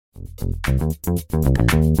What's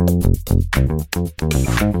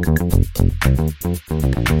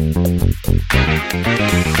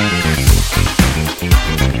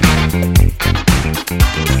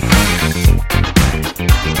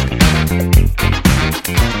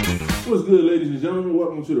good, ladies and gentlemen?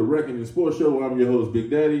 Welcome to the Reckoning Sports Show. I'm your host, Big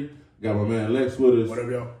Daddy. Got my man Lex with us. What up,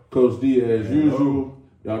 y'all? Coach D, as usual.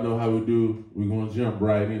 Y'all know how we do. We're going to jump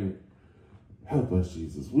right in it. Help us,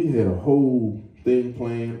 Jesus. We had a whole thing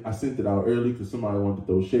planned. I sent it out early because somebody wanted to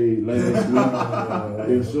throw shade last week.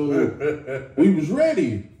 And so we was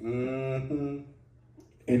ready. Mm-hmm.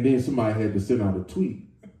 And then somebody had to send out a tweet.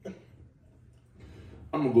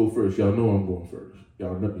 I'm going to go first. Y'all know I'm going first.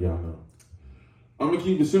 Y'all know. I'm going to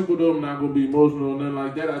keep it simple, though. I'm not going to be emotional or nothing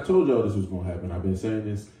like that. I told y'all this was going to happen. I've been saying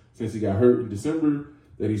this since he got hurt in December,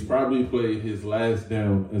 that he's probably played his last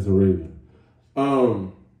down as a Raven.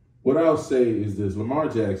 What I'll say is this. Lamar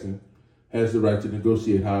Jackson has the right to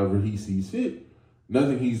negotiate however he sees fit.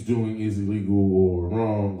 Nothing he's doing is illegal or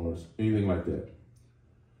wrong or anything like that.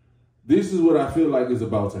 This is what I feel like is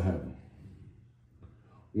about to happen.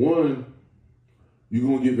 One, you're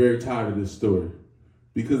going to get very tired of this story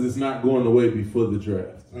because it's not going away before the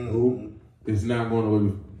draft. Mm-hmm. It's not going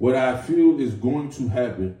away. What I feel is going to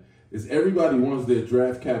happen is everybody wants their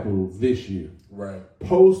draft capital this year. Right.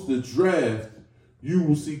 Post the draft, you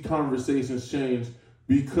will see conversations change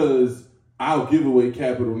because I'll give away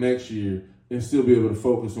capital next year and still be able to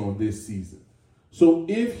focus on this season. So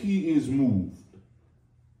if he is moved,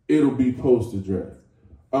 it'll be post the draft.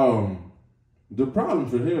 The problem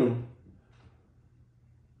for him,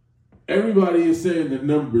 everybody is saying the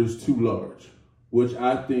number is too large, which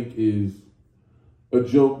I think is a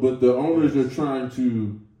joke, but the owners are trying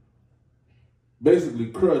to basically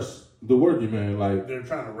crush the working man. Like, they're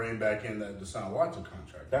trying to rein back in that Deshaun Watson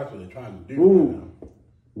contract. That's what they're trying to do. ooh,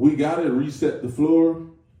 we got to reset the floor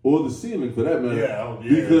or the ceiling for that matter. Yeah.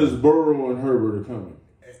 Because Burrow and Herbert are coming.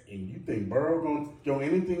 And you think Burrow going to go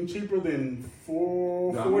anything cheaper than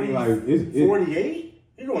 48?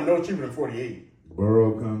 He's going no cheaper than 48.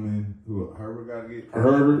 Burrow coming. Who? Herbert got to get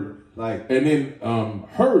Herbert. And then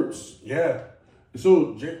Hurts. Yeah.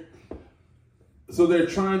 So they're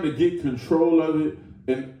trying to get control of it.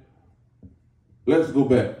 And let's go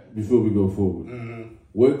back before we go forward. Mm-hmm.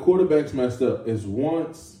 Where quarterbacks messed up is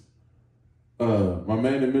once my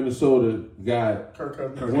man in Minnesota got Kirk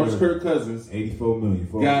Cousins 84 million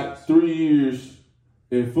got 3 years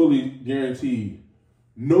and fully guaranteed.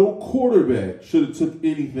 No quarterback should have took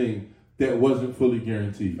anything that wasn't fully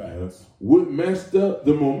guaranteed. Facts. What messed up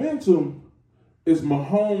the momentum is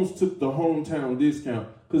Mahomes took the hometown discount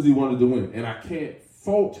because he wanted to win. And I can't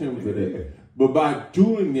fault him for that. But by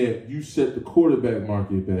doing that, you set the quarterback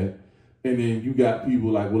market back. And then you got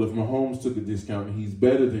people like, well, if Mahomes took a discount and he's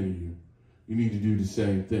better than you, you need to do the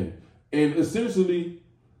same thing. And essentially,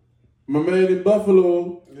 my man in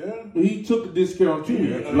Buffalo, he took a discount too.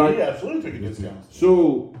 He absolutely took a discount.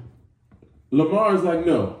 So Lamar's like,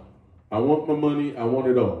 no, I want my money. I want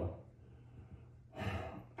it all.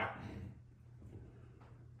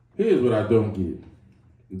 Here's what I don't get.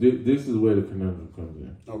 This is where the conundrum comes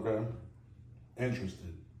in. Okay.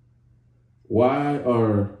 Interesting. Why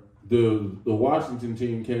are the Washington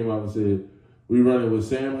team came out and said, we run it with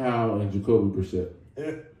Sam Howell and Jacoby Brissett.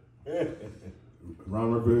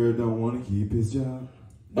 Ron Rivera don't want to keep his job.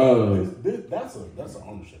 That's an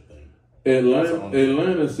ownership thing.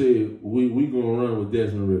 Atlanta said we gonna run with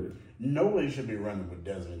Desmond Ridder. Nobody should be running with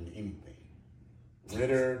Desmond anything.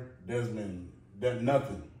 Ridder, Desmond,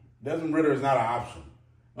 nothing. Desmond Ridder is not an option.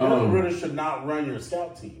 Desmond Ridder should not run your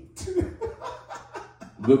scout team.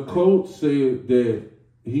 The coach said that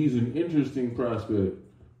he's an interesting prospect,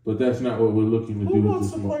 but that's not what we're looking to do. Who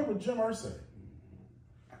wants to play with Jim Irsay?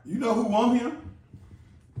 You know who won him?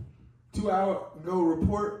 2 hour ago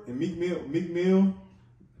report and Meek Mill.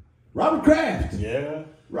 Robert Kraft. Yeah.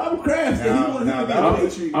 Robert Kraft said he wanted him to be a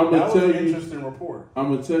Patriot. I'm that was tell an you, interesting report. I'm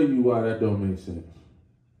gonna tell you why that don't make sense.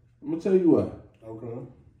 I'm gonna tell you why. Okay.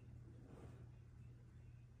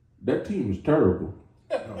 That team is terrible.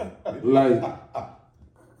 Like,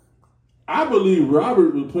 I believe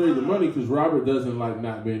Robert would play the money because Robert doesn't like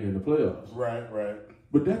not being in the playoffs. Right.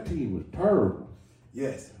 But that team was terrible.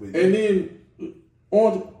 Yes. And then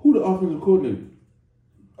who the offensive coordinator?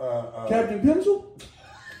 Captain Pencil?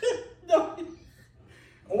 No.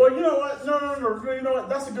 Well, you know what? No. You know what?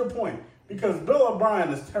 That's a good point because Bill O'Brien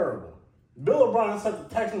is terrible. Bill O'Brien set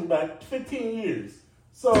the Texans back 15 years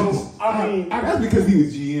So I mean, that's because he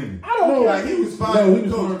was GM. I don't know. Like he was fine. No, he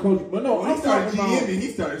was fine coaching. But no, when he started GMing,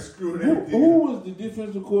 he started screwing everything. Who was the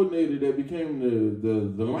defensive coordinator that became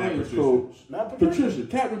the Lions coach? Not Patricia.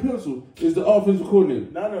 Captain Pencil is the offensive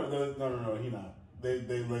coordinator. No, he not. They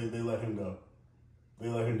let him go. They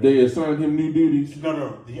let him go. They assigned him new duties.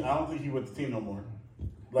 No. I don't think he with the team no more.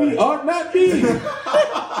 He ought not be.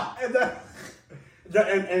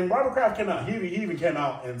 and Robert Kraft came out. He even came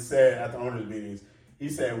out and said at the owners' meetings, he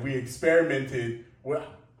said, we experimented with.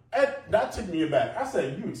 That took me aback. I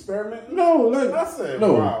said, you experimented? No, I said,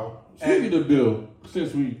 no. wow. Speaking of Bill,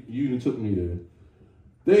 since you took me there,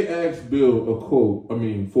 they asked Bill for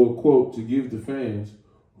a quote to give to fans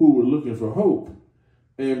who were looking for hope.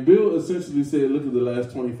 And Bill essentially said, look at the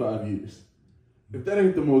last 25 years. If that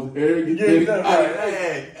ain't the most arrogant thing. And look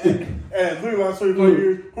at the last 25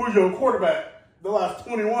 years, who's your quarterback? The last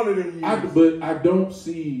 21 of them years. But I don't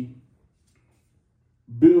see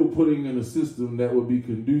Bill putting in a system that would be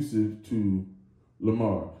conducive to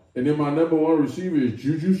Lamar. And then my number one receiver is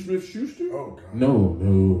Juju Smith-Schuster? Oh, God.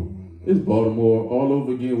 No. It's Baltimore all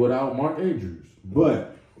over again without Mark Andrews.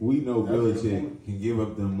 But we know Belichick can give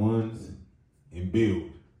up them ones and build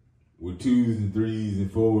with 2s and 3s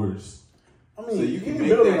and 4s. I mean, so you can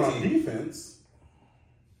build it that on team. Defense.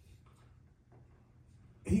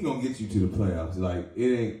 He gonna get you to the playoffs. Like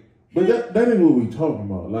it ain't. But that ain't what we talking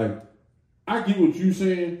about. Like, I get what you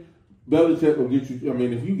saying. Belichick will get you. I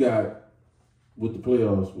mean, if you got with the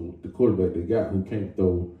playoffs with the quarterback they got who can't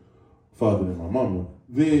throw farther than my mama,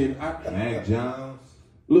 then Mac Jones.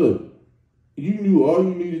 Look, you knew all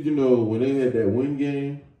you needed to know when they had that win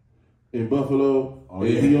game in Buffalo,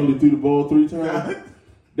 he only threw the ball 3 times.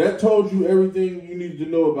 That told you everything you needed to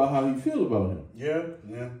know about how he feel about him. Yeah.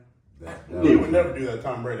 He would never do that to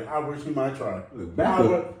Tom Brady. I wish he might try.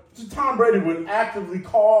 Tom Brady would actively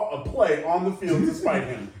call a play on the field to spite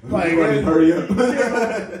him. Like, hurry up.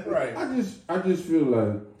 Right. I just feel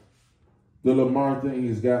like the Lamar thing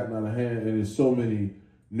has gotten out of hand, and there's so many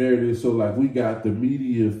narratives. So like we got the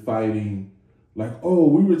media fighting, like, oh,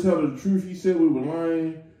 we were telling the truth. He said we were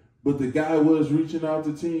lying, but the guy was reaching out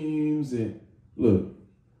to teams. And look,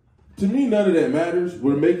 to me, none of that matters.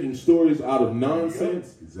 We're making stories out of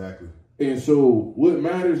nonsense. Exactly. And so what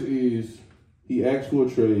matters is he asked for a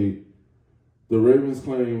trade. The Ravens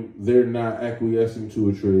claim they're not acquiescing to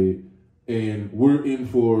a trade. And we're in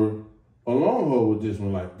for a long haul with this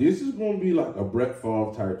one. Like, this is going to be like a Brett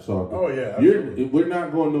Favre type saga. Oh, yeah. We're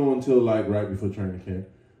not going to know until like right before training camp.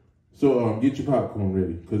 So get your popcorn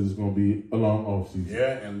ready because it's going to be a long offseason.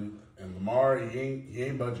 Yeah, and Lamar, he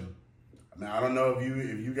ain't budging. I mean, I don't know if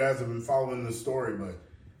you guys have been following this story, but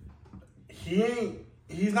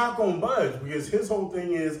he's not going to budge because his whole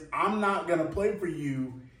thing is, I'm not going to play for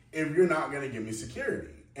you if you're not going to give me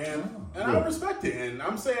security. And I respect it. And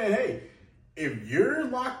I'm saying, hey, if you're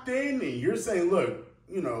locked in and you're saying, look,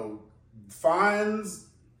 fines,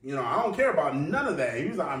 I don't care about none of that.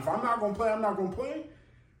 He's like, if I'm not going to play, I'm not going to play.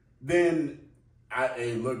 Then,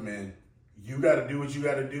 hey, look, man, you got to do what you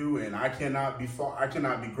got to do, and I cannot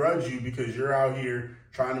begrudge you because you're out here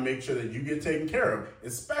trying to make sure that you get taken care of,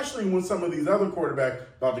 especially when some of these other quarterbacks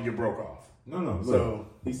about to get broke off. No. So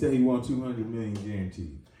he said he won $200 million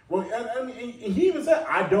guaranteed. Well, and he even said,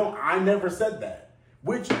 I never said that,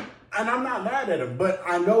 and I'm not mad at him, but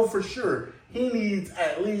I know for sure he needs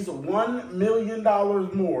at least $1 million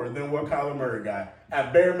more than what Kyler Murray got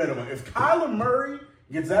at bare minimum. If Kyler Murray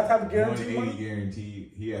gets that type of guarantee money,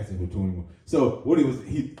 guaranteed, he asked him for 21. So what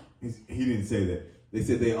he didn't say that. They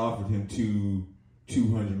said they offered him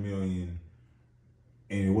 $200 million,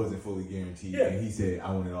 and it wasn't fully guaranteed. Yeah. And he said,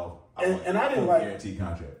 I want it all. And I didn't like guaranteed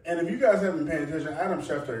contract. And if you guys haven't been paying attention, Adam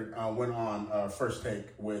Schefter went on First Take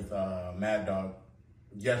with Mad Dog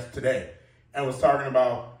today and was talking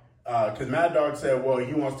about because Mad Dog said, well,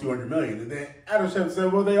 he wants $200 million, and then Adam Schefter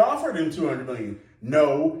said, well, they offered him $200 million.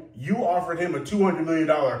 No, you offered him a $200 million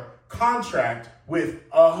contract with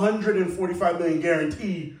 $145 million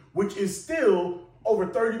guaranteed, which is still over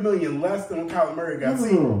 $30 million less than what Kyler Murray got.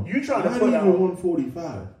 No. You trying to not put out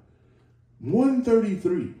 145,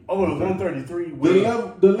 133. Oh, it was 133.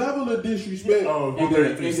 The level of disrespect. Oh,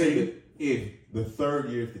 133. If the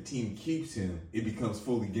third year, if the team keeps him, it becomes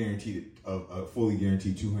fully guaranteed a fully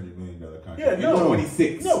guaranteed $200 million contract. Yeah, no,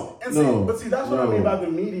 26. No, see, that's what I mean by the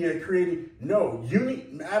media creating. No, you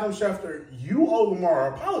need Adam Schefter. You owe Lamar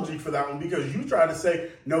an apology for that one because you tried to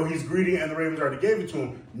say no, he's greedy and the Ravens already gave it to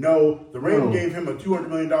him. No, the Ravens gave him a $200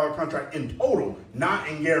 million contract in total, not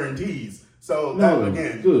in guarantees. So that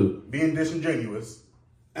again, being disingenuous.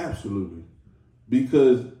 Absolutely,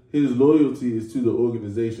 because his loyalty is to the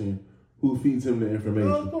organization who feeds him the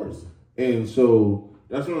information. Well, of course. And so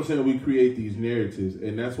That's what I'm saying. We create these narratives,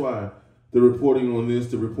 and that's why the reporting on this,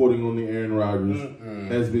 the reporting on the Aaron Rodgers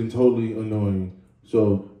has been totally annoying.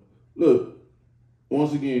 So, look,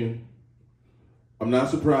 once again, I'm not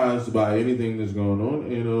surprised by anything that's going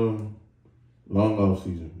on in long off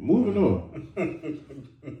season. Moving on.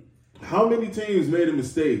 How many teams made a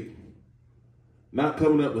mistake not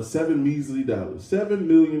coming up with $7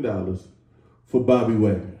 million for Bobby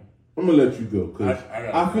Wagner? I'm gonna let you go because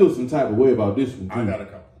I feel some type of way about this one too. I got a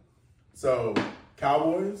couple. So,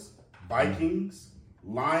 Cowboys, Vikings,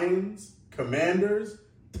 Lions, Commanders,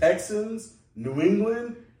 Texans, New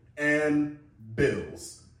England, and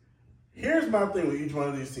Bills. Here's my thing with each one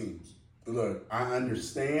of these teams. Look, I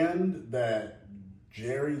understand that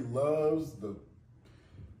Jerry loves the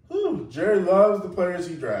players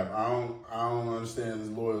he drafts. I don't understand his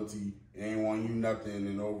loyalty. He ain't won you nothing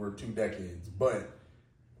in over 2 decades. But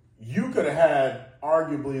you could have had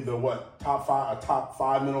arguably the top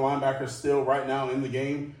five middle linebacker still right now in the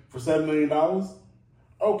game for $7 million.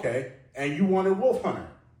 Okay, and you wanted Wolf Hunter.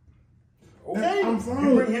 Okay, I'm fine.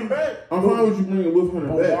 You bring him back. I'm fine with you bringing Wolf Hunter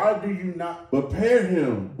back. Why do you not? But pair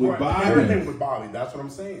him with Bobby. Pair him with Bobby. That's what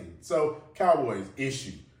I'm saying. So Cowboys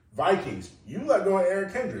issue. Vikings, you let go of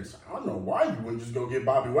Eric Kendricks. I don't know why you wouldn't just go get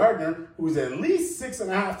Bobby Wagner, who's at least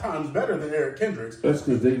 6.5 times better than Eric Kendricks. That's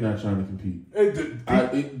because they're not trying to compete.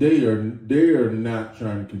 They are not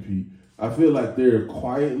trying to compete. I feel like they're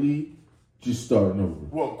quietly just starting over.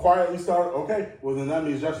 Well, quietly start. Okay, well then that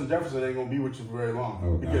means Justin Jefferson ain't gonna be with you for very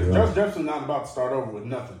long because Justin Jefferson's not about to start over with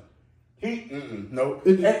nothing. No.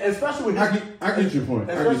 Especially with I get your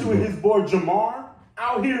point. Especially with his boy Jamar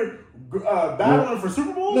out here. Battling for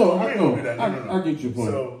Super Bowl? No, I get your point.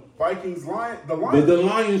 So Vikings, the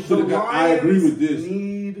Lions should have got. I agree with this.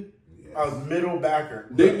 Need a middle backer.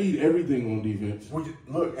 They need everything on defense.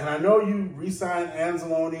 Look, and I know you re-signed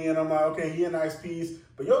Anzalone, and I'm like, okay, he a nice piece,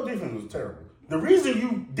 but your defense was terrible. The reason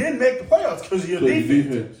you didn't make the playoffs because your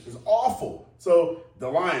defense is awful. So the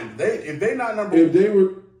Lions, if they not number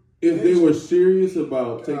one. If they were serious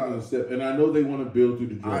about taking a step, and I know they want to build through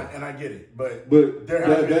the draft, and I get it, but you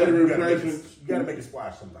got to make a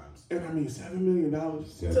splash sometimes. And I mean, $7 million,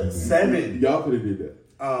 $7. Y'all could have did that,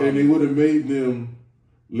 and they would have made them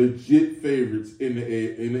legit favorites in the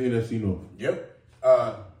NFC North. Yep.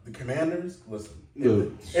 The Commanders, listen.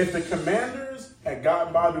 If the Commanders had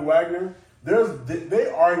gotten Bobby Wagner, they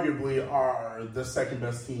arguably are the second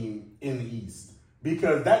best team in the East.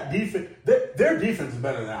 Because that defense, their defense is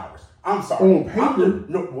better than ours. I'm sorry. On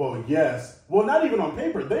paper? Yes. Well, not even on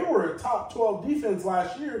paper. They were a top 12 defense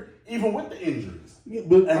last year, even with the injuries. Yeah,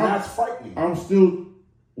 but that's frightening.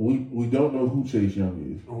 We don't know who Chase Young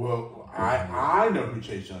is. Well, I know who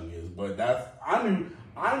Chase Young is, but I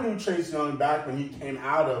knew Chase Young back when he came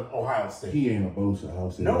out of Ohio State. He ain't a Bosa.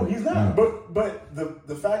 I'll say no, that. He's not. But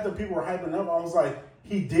the fact that people were hyping up, I was like,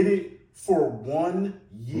 he did it for 1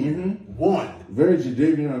 year. One. Very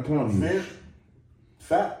Jadeveon Clowney.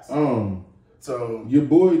 Facts. So your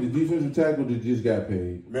boy, the defensive tackle that just got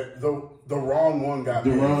paid. The wrong one got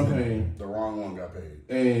paid. The wrong one got paid.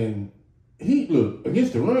 And he look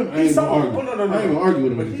against the run. I ain't gonna argue. I ain't gonna argue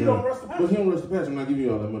with him. But he don't rush the pass. But he don't rush the pass. I'm not giving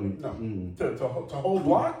you all that money. No. To hold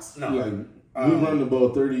blocks? No. Like we run the ball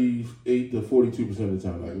 38 to 42% of the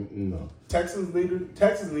time. Like no. Texans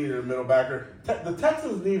needed a middle backer. The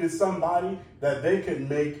Texans needed somebody that they could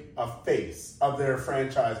make a face of their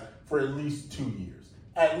franchise for at least 2 years.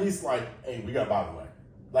 At least like, hey, we got Bobby Wagner.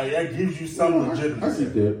 Like that gives you some legitimacy. I see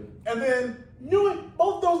that. And then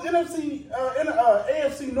both those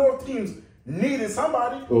AFC North teams needed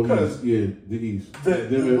somebody because the East. The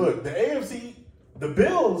AFC. The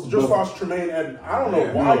Bills just lost Tremaine Edmonds. I don't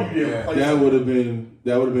know why you didn't play. That would have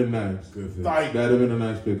been nice. Good fit. That'd have been a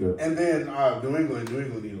nice pickup. And then New England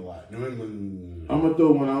need a lot. New England. I'm gonna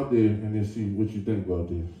throw one out there and then see what you think about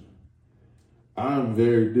this. I'm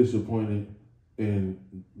very disappointed in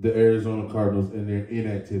the Arizona Cardinals and their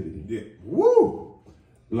inactivity. Yeah. Woo!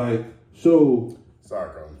 Like so.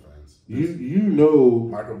 Sorry, Cardinals fans. You know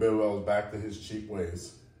Michael Bidwell's back to his cheap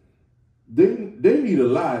ways. They need a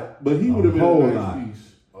lot, but he would have been a nice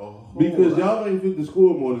piece. Because y'all ain't fit to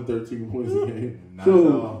score more than 13 points a game.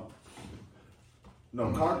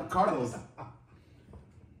 Cardinals,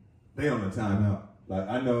 they on a timeout. Like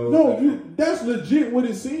I know. No, that's legit what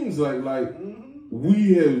it seems like. Like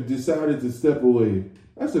we have decided to step away.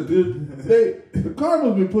 That's a good. The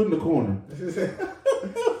Cardinals been put in the corner.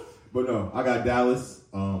 But no, I got Dallas.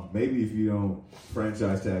 Maybe if you don't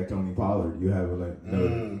franchise tag Tony Pollard, you have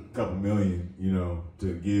another couple million,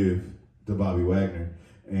 to give to Bobby Wagner.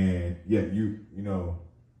 And yeah,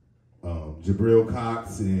 Jabril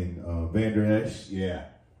Cox and Van Der Esch,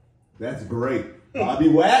 That's great. Bobby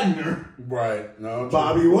Wagner. Right. No.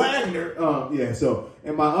 Bobby Wagner. Yeah, so,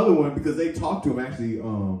 and my other one, because they talked to him actually,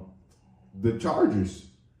 the Chargers.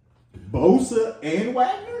 Bosa and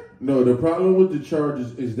Wagner? No, the problem with the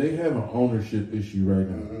Chargers is they have an ownership issue right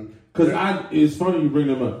now. Because it's funny you bring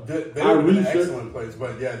them up. They're in an excellent place,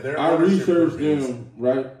 but yeah, I researched them,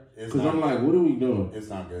 right? Because I'm like, what are we doing? It's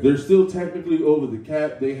not good. They're still technically over the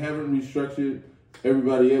cap. They haven't restructured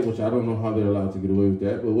everybody yet, which I don't know how they're allowed to get away with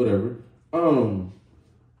that, but whatever.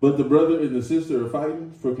 But the brother and the sister are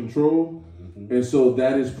fighting for control, and so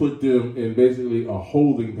that has put them in basically a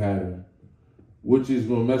holding pattern, which is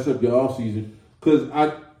going to mess up your offseason. Because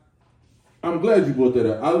I'm glad you brought that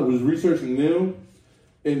up. I was researching them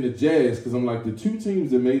and the Jazz, because I'm like, the two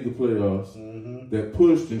teams that made the playoffs that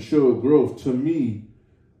pushed and showed growth, to me,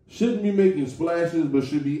 shouldn't be making splashes, but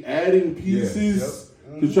should be adding pieces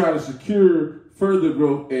to try to secure further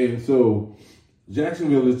growth. And so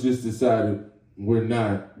Jacksonville has just decided we're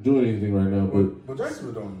not doing anything right now. But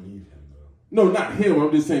Jacksonville don't need him, though. No, not him.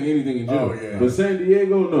 I'm just saying anything in general. Oh, yeah. But San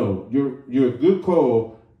Diego, no. You're a good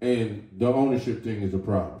call, and the ownership thing is a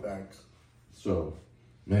problem. Thanks. So,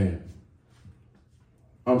 man,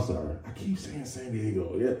 I'm sorry. I keep saying San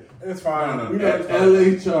Diego. Yeah, it's fine. No, we know it's fine.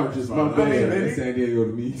 LA Chargers, my bad. San Diego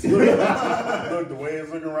to me. Look, the way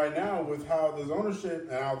it's looking right now with how there's ownership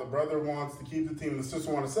and how the brother wants to keep the team and the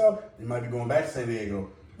sister want to sell, they might be going back to San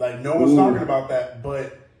Diego. Like, no one's talking about that,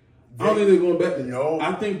 but... I don't think they're going back. No.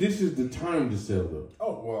 I think this is the time to sell, though.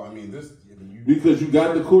 Oh, well, I mean, because you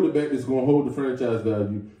got the quarterback that's going to hold the franchise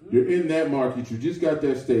value. You're in that market. You just got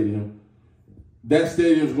that stadium. That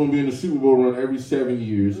stadium's going to be in the Super Bowl run every 7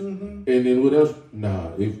 years. And then what else?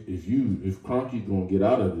 Nah, if Kroenke's going to get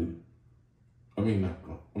out of it, I mean, not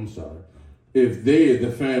Kroenke, I'm sorry. If the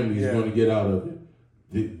family is going to get out of it,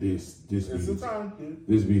 this be the time.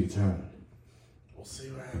 This be the time. We'll see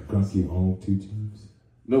what happens. Kroenke own two teams?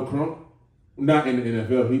 No, Kroenke, not in the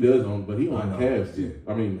NFL. He does own, but he owns Cavs too.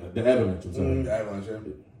 I mean, the Avalanche. I'm sorry. The Avalanche,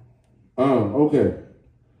 okay.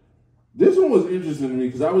 This one was interesting to me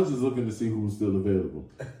because I was just looking to see who was still available.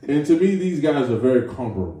 And to me, these guys are very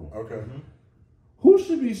comparable. Okay. Who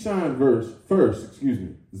should be signed first,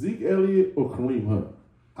 Zeke Elliott or Kareem Hunt?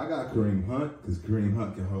 I got Kareem Hunt because Kareem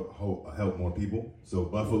Hunt can help more people. So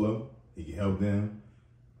Buffalo, he can help them.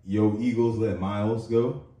 Eagles let Miles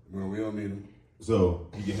go. Well, we don't need him. So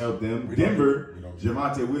he can help them. Denver,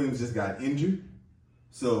 Javonte Williams just got injured.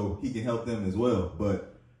 So he can help them as well. But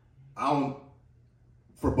for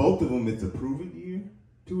both of them, it's a prove-it year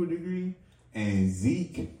to a degree. And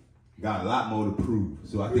Zeke got a lot more to prove.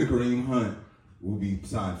 So I think Kareem Hunt will be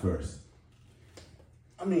signed first.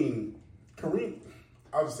 I mean, Kareem,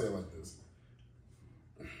 I'll just say it like this.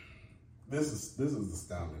 This is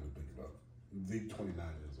astounding to think about. Zeke, 29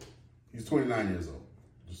 years old. He's 29 years old.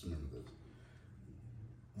 Just remember this.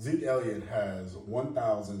 Zeke Elliott has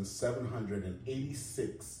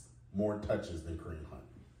 1,786 more touches than Kareem Hunt.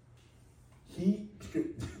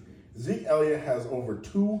 Zeke Elliott has over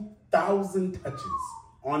 2,000 touches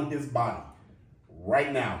on his body.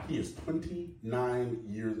 Right now, he is 29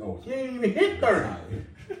 years old. He ain't even hit 30.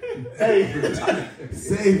 Hey,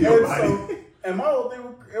 save your body. And my whole thing,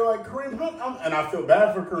 like Kareem Hunt, and I feel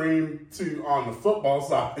bad for Kareem too on the football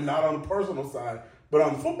side, and not on the personal side, but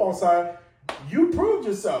on the football side, you proved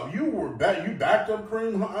yourself. You backed up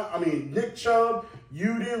Kareem Hunt. I mean, Nick Chubb.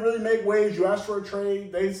 You didn't really make waves. You asked for a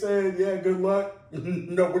trade. They said, "Yeah, good luck."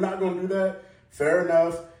 No, we're not going to do that. Fair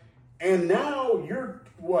enough. And now you're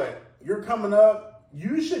coming up.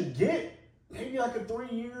 You should get maybe like a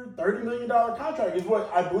 3-year, $30 million contract is what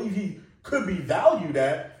I believe he could be valued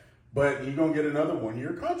at. But you're going to get another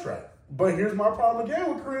 1-year contract. But here's my problem again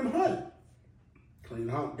with Kareem Hunt. Kareem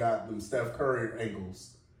Hunt got them Steph Curry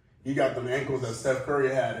ankles. He got them ankles that Steph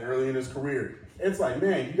Curry had early in his career. It's like,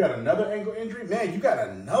 man, you got another ankle injury? Man, you got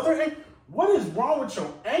another ankle? What is wrong with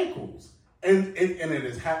your ankles? And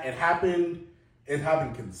it happened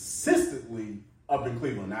consistently up in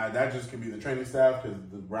Cleveland. Now, that just could be the training staff because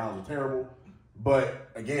the Browns are terrible. But,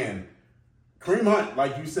 again, Kareem Hunt,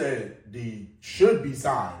 like you said, should be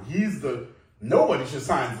signed. Nobody should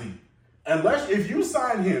sign Zeke. If you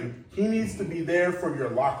sign him, he needs to be there for your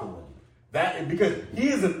locker room. Because he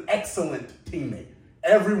is an excellent teammate.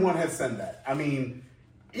 Everyone has said that. I mean,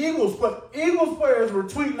 Eagles players were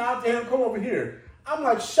tweeting out to him, "Come over here." I'm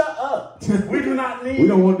like, shut up. We do not need. We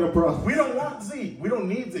don't want the problem. We don't want Zeke. We don't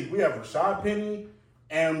need Zeke. We have Rashad Penny,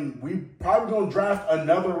 and we probably going to draft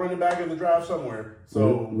another running back in the draft somewhere.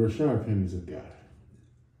 So Rashad Penny's a guy.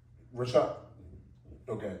 Rashad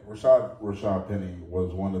Penny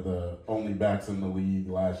was one of the only backs in the league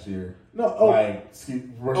last year. No,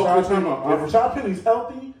 Rashad Penny's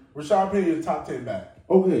healthy, Rashad Penny is top 10 back.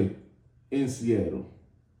 Okay, in Seattle.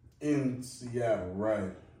 In Seattle,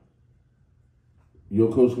 right.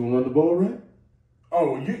 Your coach gonna run the ball, right?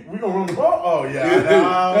 Oh, we gonna run the ball? Oh, yeah. I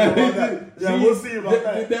know about that. Yeah, we'll see about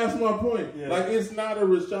that. That's my point. Yeah. Like, it's not a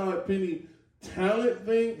Rashad Penny talent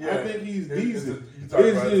thing. Yeah. I think he's decent. You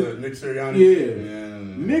talking about Nick Sirianni?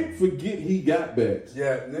 Yeah. Nick forget he got backs.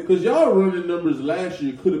 Yeah. Because y'all running numbers last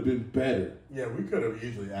year could have been better. Yeah, we could have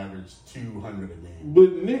easily averaged 200 a game.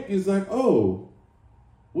 But Nick is like, oh,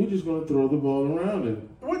 we're just going to throw the ball around. And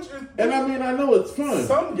I mean, I know it's fun.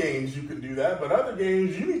 Some games you can do that, but other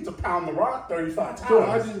games you need to pound the rock 35 times. So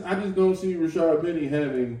I just don't see Rashad Penny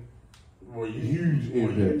having huge impact.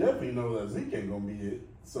 Well, you definitely know that Zeke ain't going to be it.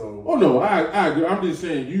 So. Oh, no, I agree. I'm just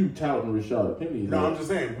saying you touting Rashad Penny. No, I'm just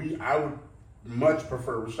saying I would much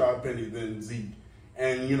prefer Rashad Penny than Zeke.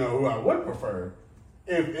 And you know who I would prefer?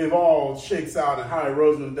 If all shakes out and Howie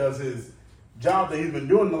Roseman does his job that he's been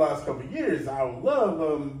doing the last couple of years, I would love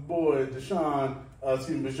Bijan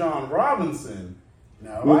Robinson.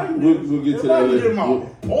 Now, we'll get to that later.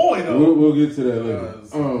 We'll get to that later.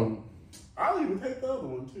 I'll even take the other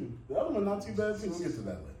one too. The other one not too bad too. We'll get to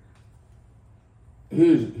that later.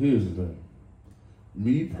 Here's the thing.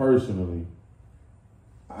 Me personally,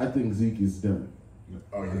 I think Zeke is done.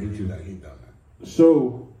 Oh yeah, he done that.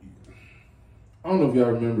 So I don't know if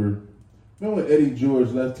y'all remember when Eddie George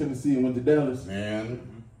left Tennessee and went to Dallas? Man.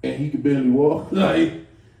 And he could barely walk.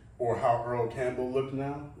 Or how Earl Campbell looked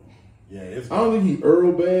now. Yeah, I don't think he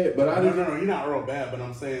Earl bad, but No, he's not Earl bad, but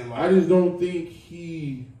I'm saying like I just don't think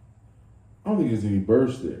I don't think there's any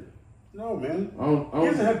burst there. No, man. He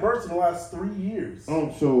hasn't had burst in the last 3 years.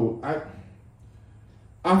 So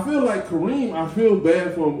I feel like Kareem, I feel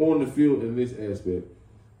bad for him on the field in this aspect.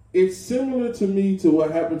 It's similar to me to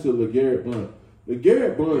what happened to LeGarrette Blount.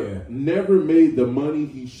 LeGarrette Blount never made the money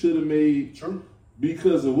he should have made. True.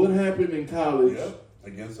 Because of what happened in college. Yep.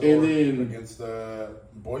 Against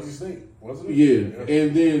Boise State, wasn't it? Yeah.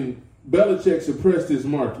 And then Belichick suppressed his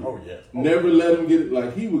market. Oh, yeah. Never let him get it.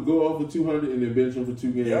 Like, he would go off for 200 and then bench him for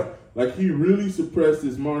 2 games. Yep. Like, he really suppressed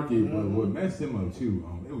his market. Mm-hmm. What messed him up, too,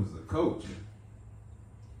 it was the coach.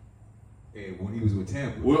 And when he was with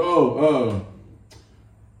Tampa. Well,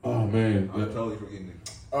 oh, man. I'm totally forgetting it.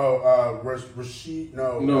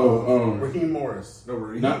 Raheem Morris. No,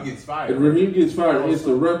 Raheem gets fired. Raheem gets fired. It's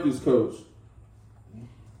the Rutgers coach.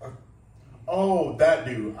 Oh, that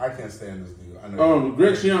dude. I can't stand this dude. I know.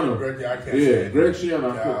 Greg Schiano. I can't stand him. Greg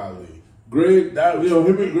Schiano. Golly. Greg,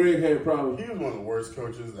 him and Greg had problems. He was one of the worst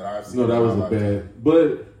coaches that I've seen. No, that was bad.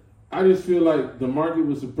 But I just feel like the market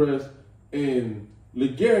was suppressed, and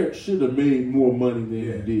LeGarrette should have made more money than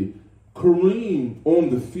he did. Kareem on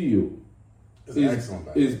the field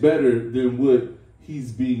is better than what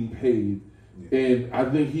he's being paid. Yeah. And I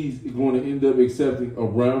think he's going to end up accepting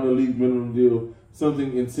around the league minimum deal,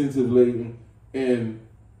 something incentive-laden. And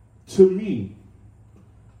to me,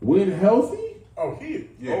 when healthy, oh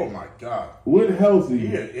my God, when healthy,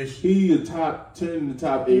 he a top 10 to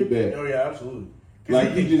top 8 back. Oh yeah, absolutely.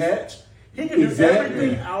 Like he can catch, he can do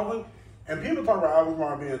everything. Alvin, and people talk about Alvin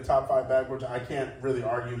Kamara being a top 5 back, which I can't really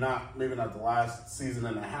argue. Maybe not the last season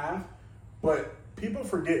and a half, but people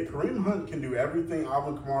forget Kareem Hunt can do everything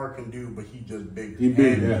Alvin Kamara can do, but he's just bigger. He's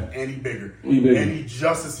bigger, and he's bigger, and he's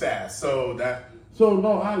just as fast. So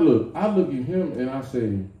no, I look at him and I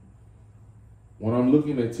say, when I'm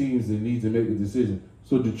looking at teams that need to make a decision.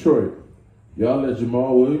 So Detroit, y'all let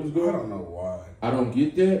Jamal Williams go? I don't know why. I don't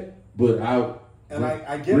get that, but I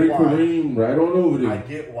get bring why. Kareem right on over there. I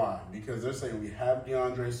get why, because they're saying we have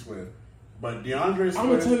DeAndre Swift, but DeAndre Swift. I'm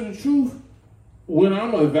gonna tell you the truth. When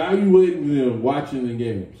I'm evaluating them, watching the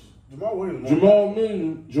games, Jamal Williams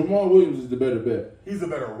is the better bet. He's a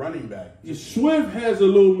better running back. Swift has a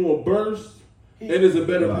little more burst and is a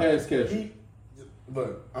better pass catcher.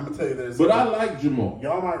 Look, I'm gonna tell you this. But I like Jamal.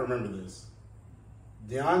 Y'all might remember this.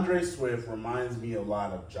 DeAndre Swift reminds me a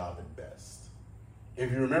lot of Javid Best.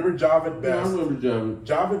 If you remember Javid Best, I remember Javid.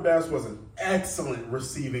 Javid Best was an excellent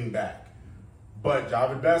receiving back. But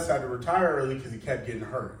Javid Best had to retire early because he kept getting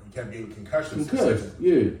hurt. He kept getting concussions.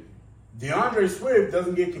 Yeah. DeAndre Swift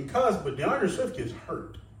doesn't get concussed, but DeAndre Swift gets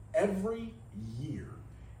hurt every year.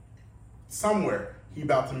 Somewhere, he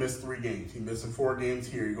about to miss 3 games. He missing 4 games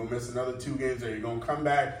here. He's going to miss another 2 games there. He's going to come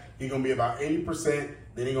back. He's going to be about 80%.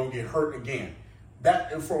 Then he's going to get hurt again.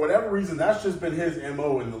 That, for whatever reason, that's just been his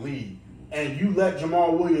MO in the league. And you let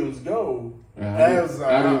Jamal Williams go. I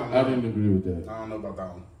didn't agree with that. I don't know about that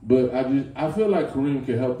one. But I feel like Kareem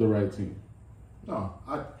can help the right team. No,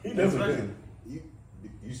 he doesn't.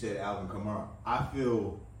 You said Alvin Kamara. I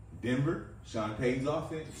feel Denver, Sean Payton's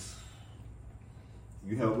offense.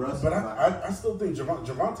 You help Russ. But I still think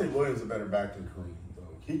Javonte Williams is a better back than Kareem,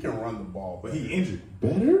 though. He can run the ball. But he injured.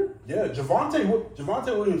 Better? Yeah,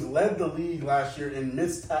 Javonte Williams led the league last year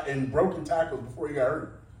in broken tackles before he got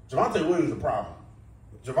hurt. Javonte Williams is a problem.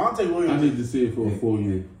 Javonte Williams. I need to see it for a full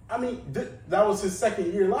year. I mean, that was his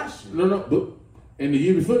second year last year. No, but and the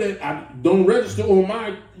year before that, I don't register on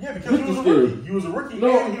my. Yeah, because he was a rookie. He was a rookie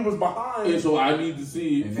and he was behind. And so I need to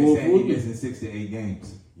see it and for they a said full he year. missing 6 to 8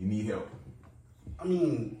 games. You need help. I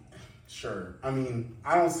mean, sure. I mean,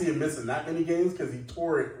 I don't see him missing that many games because he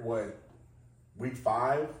tore it, week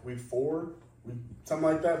 5, week 4, something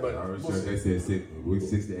like that. But they said week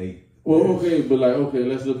 6 to 8. Well, okay, but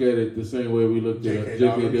let's look at it the same way we looked at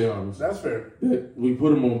J.K. Dobbins. That's fair. We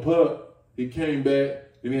put him on pup. He came back.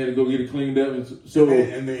 Then he had to go get it cleaned up.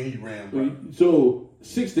 And then he ran. Bro. So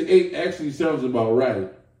 6 to 8 actually sounds about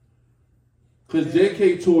right. Because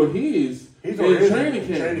J.K. tore his in training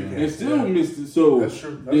camp and still missed it. So that's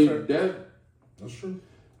true. That's true.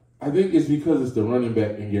 I think it's because it's the running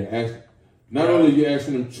back and you're asking. Not only you're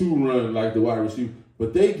asking them to run like the wide receiver,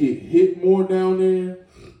 but they get hit more down there.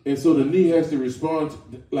 And so the knee has to respond.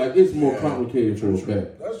 It's more complicated for a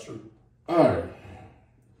back. That's true. All right.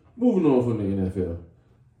 Moving on from the NFL.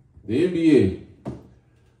 The NBA.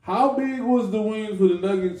 How big was the win for the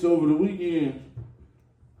Nuggets over the weekend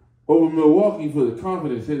over Milwaukee for the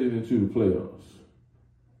confidence heading into the playoffs?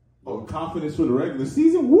 Oh, confidence for the regular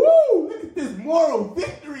season? Woo! Look at this moral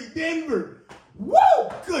victory, Denver. Woo!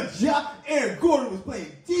 Good job. Aaron Gordon was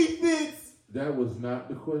playing defense. That was not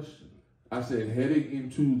the question. I said heading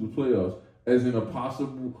into the playoffs, as in a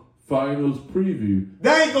possible finals preview.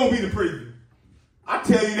 That ain't gonna be the preview. I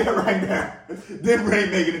tell you that right now. Denver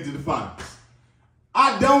ain't making it to the finals.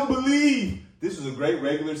 I don't believe this was a great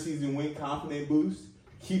regular season win, confident boost.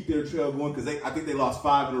 Keep their trail going because I think they lost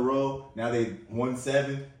 5 in a row. Now they won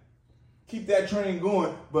 7. Keep that train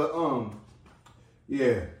going. But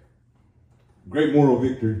yeah, great moral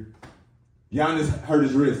victory. Giannis hurt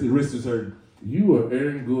his wrist. His wrist was hurt. You are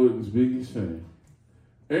Aaron Gordon's biggest fan.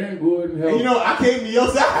 Aaron Gordon helped. And I came to your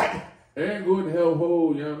side. Aaron Gordon helped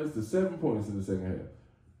hold Giannis to 7 points in the second half.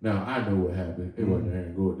 Now, I know what happened. It wasn't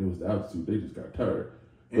Aaron Gordon. It was the altitude. They just got tired.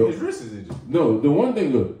 And his wrist is injured. No, the one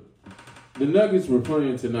thing, look, the Nuggets were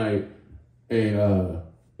playing tonight, and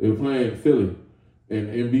they were playing Philly, and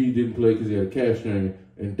Embiid didn't play because he had a calf strain,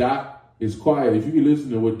 and Doc is quiet. If you can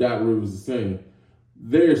listen to what Doc Rivers is saying,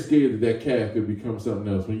 they're scared that calf could become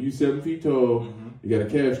something else. When you're 7 feet tall, you got a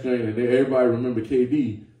calf strain, and everybody remember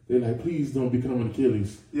KD. They're like, please don't become an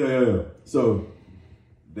Achilles. Yeah. So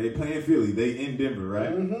they playing Philly. They in Denver, right?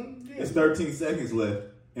 Mm-hmm. Yeah. It's 13 seconds left,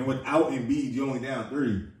 and without Embiid, you're only down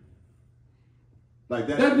 3. Like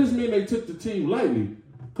that. That just mean they took the team lightly,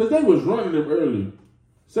 because they was running them early.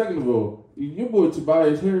 Second of all, your boy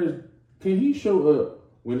Tobias Harris, can he show up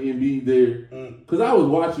when Embiid there? Because I was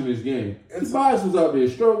watching this game. Tobias was out there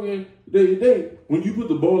stroking. When you put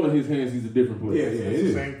the ball in his hands, he's a different player. Yeah, it's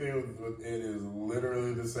the same thing. It is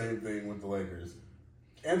literally the same thing with the Lakers.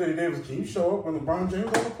 Anthony Davis, can you show up when LeBron James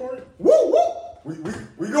on the court? Woo!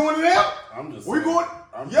 We going to them? I'm just. We going.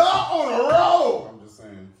 Y'all on a roll. I'm just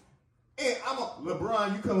saying. And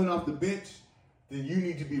LeBron, you coming off the bench, then you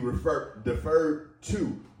need to be deferred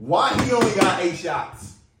to. Why he only got 8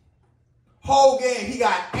 shots? Whole game, he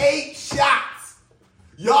got 8 shots.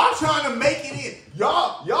 Y'all trying to make it in.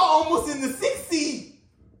 Y'all almost in the 6th seed.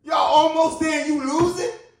 Y'all almost there and you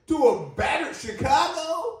losing to a battered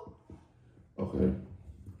Chicago? Okay.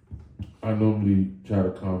 I normally try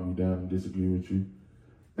to calm you down and disagree with you.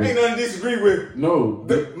 Ain't nothing to disagree with. No.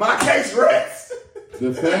 My case rests.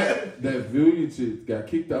 The fact that Vucevic got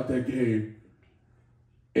kicked out that game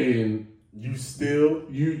and you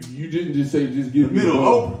didn't just say just give me the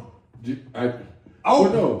ball.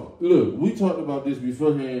 No, look, we talked about this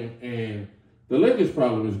beforehand, and the Lakers'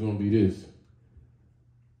 problem is going to be this.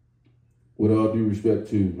 With all due respect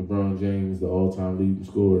to LeBron James, the all-time leading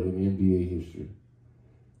scorer in NBA history,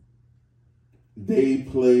 they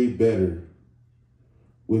play better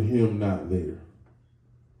with him not there.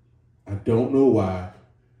 I don't know why.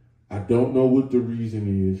 I don't know what the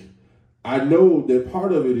reason is. I know that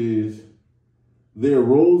part of it is their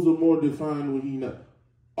roles are more defined when he not.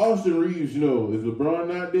 Austin Reeves, if LeBron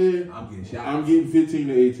not there, I'm getting shots. I'm getting 15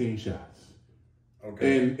 to 18 shots.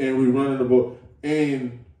 Okay. And we running the ball.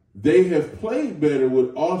 And they have played better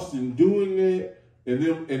with Austin doing that.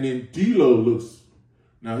 And then D'Lo looks,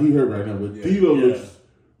 now he hurt right now, but D'Lo looks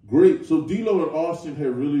great. So D'Lo and Austin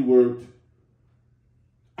have really worked.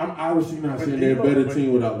 I'm obviously not saying they're a better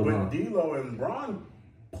team without LeBron. But D'Lo and LeBron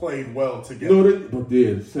played well together. No, but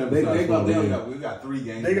sample size small. We got 3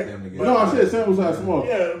 games They with got- them together. No, I said sample size small.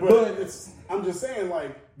 Yeah, but I'm just saying,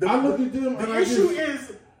 like, I look at them and the I issue just-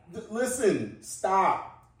 is, listen,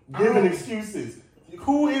 stop giving excuses.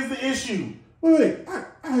 Who is the issue? Wait, I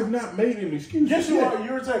have not made an excuse. Yes, you are.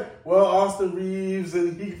 You were saying, well, Austin Reeves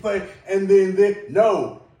and he can play, and then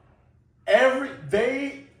no.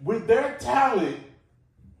 With their talent,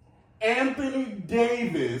 Anthony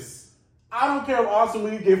Davis, I don't care if Austin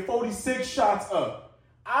Reeves get 46 shots up.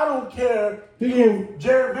 I don't care if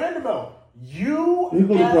Jared Vanderbilt. You need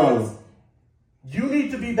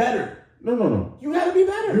to be better. No. You got to be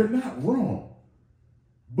better. You're not wrong.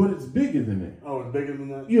 But it's bigger than that. Oh, it's bigger than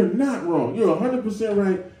that? You're not wrong. You're 100%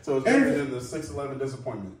 right. So it's bigger than the 6'11"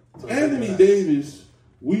 disappointment. So Anthony Davis,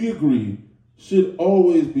 we agree, should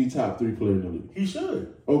always be top 3 player in the league. He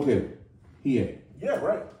should. Okay. He ain't. Yeah,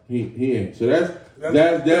 right. He ain't. So that's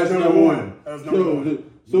number one. That's number one.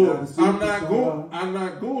 So I'm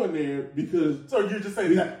not going there because. So you're just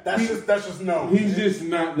saying that's just no. He's just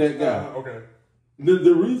not that guy. Okay.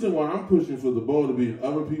 The reason why I'm pushing for the ball to be in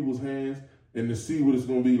other people's hands and to see what it's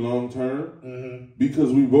going to be long term,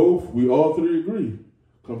 because we all 3 agree,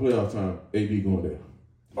 come playoff time, AD going down.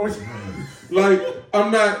 Like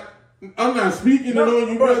I'm not speaking on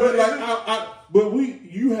you, brother. But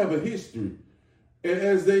you have a history, and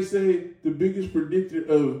as they say, the biggest predictor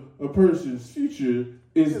of a person's future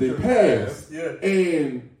is their past. Yeah.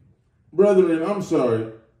 And brethren, I'm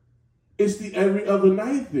sorry, it's the every other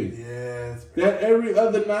night thing. Yes. That every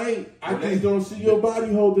other night, I just don't see your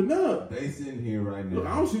body holding up. They sitting here right now. Look,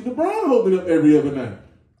 I don't see LeBron holding up every other night.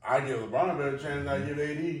 I give LeBron a better chance than I give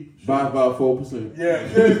AD. By about 4%. Yeah.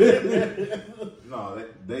 No,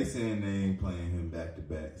 they saying they ain't playing him back to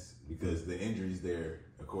backs because the injuries there,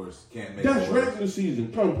 of course, can't make. That's regular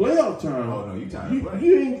season. Come playoff time. Oh no, you time to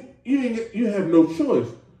play. You have no choice.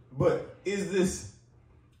 But is this?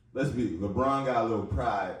 Let's be. LeBron got a little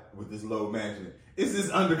pride with this load management. Is this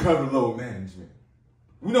undercover load management?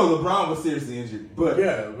 We know LeBron was seriously injured, but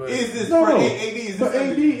is this for AD? Is for this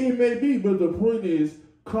AD it may be, but the point is,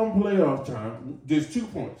 come playoff time, there's 2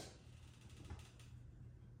 points.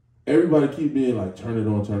 Everybody keep being like, turn it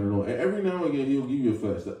on. And every now and again, he'll give you a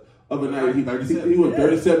flash. Other night, he went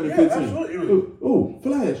 37 and 15. Absolutely. Oh,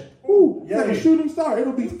 flash. Ooh, yeah, like a shooting star.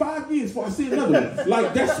 It'll be 5 years before I see another one.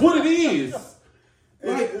 Like, that's what it is.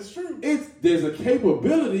 Like, it's true. There's a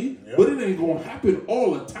capability, but it ain't going to happen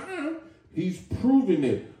all the time. He's proving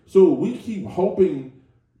it. So we keep hoping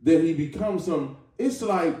that he becomes some. It's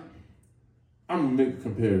like, I'm going to make a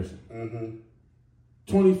comparison.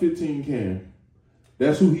 2015 Cam.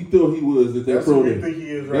 That's who he thought he was at that pro day. That's who they think he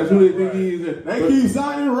is right That's now. who they think he is. They keep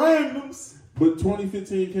signing randoms. But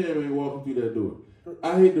 2015 Cam ain't walking through that door.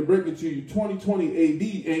 I hate to break it to you. 2020 AD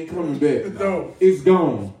ain't coming back. No. It's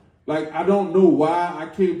gone. Like, I don't know why I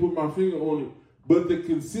can't put my finger on it, but the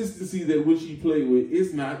consistency that which he played with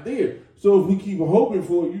is not there. So if we keep hoping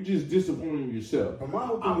for it, you're just disappointing yourself. But my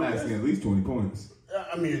whole thing I'm is asking at least 20 points.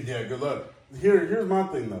 I mean, yeah, good luck. Here's my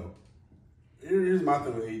thing though. Here's my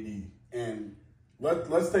thing with AD, and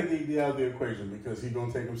let's take AD out of the equation because he's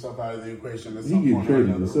gonna take himself out of the equation at some He point get or traded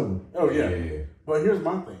another. this summer. Oh yeah. But here's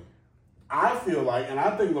my thing. I feel like, and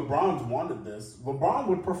I think LeBron's wanted this. LeBron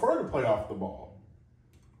would prefer to play off the ball.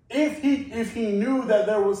 If he knew that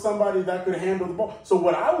there was somebody that could handle the ball. So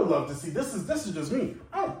what I would love to see, this is just me.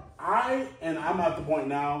 I'm at the point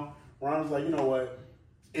now where I'm just like, you know what?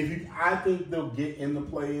 I think they'll get in the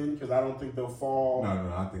play-in because I don't think they'll fall.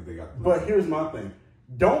 No, I think they got. But here's my thing: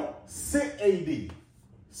 don't sit AD,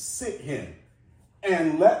 sit him,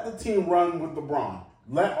 and let the team run with LeBron.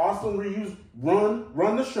 Let Austin Reeves run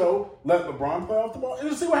the show. Let LeBron play off the ball, and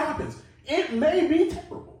just see what happens. It may be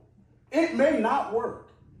terrible. It may not work.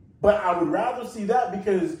 But I would rather see that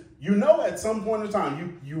because at some point in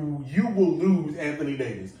time you will lose Anthony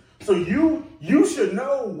Davis. So you should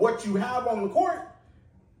know what you have on the court.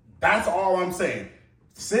 That's all I'm saying.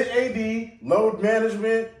 Sit AD, load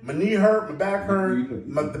management, my knee hurt, my back hurt,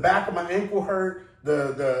 the back of my ankle hurt,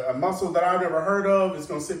 the muscle that I've never heard of is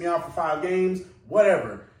gonna sit me out for 5 games,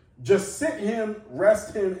 whatever. Just sit him,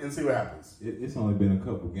 rest him, and see what happens. It's only been a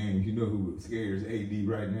couple games. You know who scares AD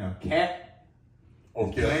right now? Cat.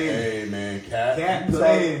 Okay, hey man, Cat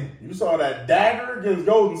playing. You saw that dagger against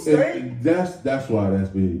Golden State. And that's why that's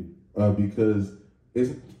big because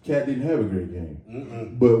Cat didn't have a great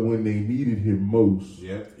game, but when they needed him most,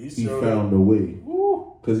 he found a way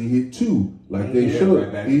because he hit 2 like they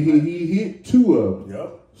showed. He hit 2 of them.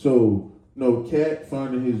 Yep. So no, Cat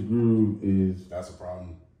finding his groove that's a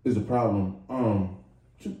problem. Is a problem.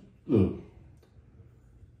 Look,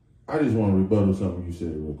 I just want to rebuttal something you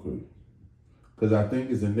said real quick. because I think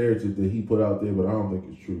it's a narrative that he put out there, but I don't think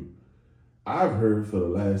it's true. I've heard for the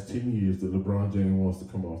last 10 years that LeBron James wants to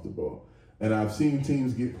come off the ball. And I've seen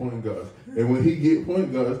teams get point guards. And when he get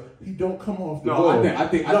point guards, he don't come off the ball. I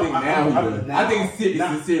think now he does. I think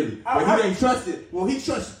sincerely. But he ain't trusted. Well, he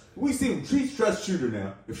trusts. We see him. He trusts Shooter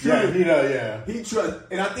now. If Shooter, he does. Yeah, he trusts.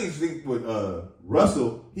 And I think with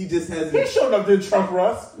Russell, he just hasn't. He showed up didn't trust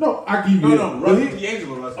Russ. No, I give you that. Russell,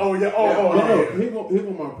 D'Angelo Russell. Oh yeah. Here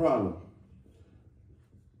go my problem.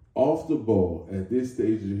 Off the ball at this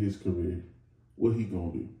stage of his career, what he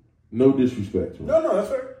gonna do? No disrespect to him. No, that's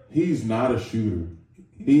fair. He's not a shooter.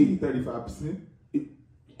 He's 35%. Which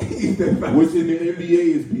in the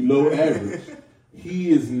NBA is below average. He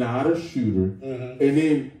is not a shooter. Mm-hmm. And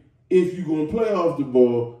then if you're going to play off the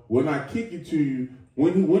ball, when I kick it to you,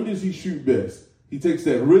 when does he shoot best? He takes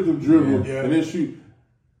that rhythm dribble and then shoot.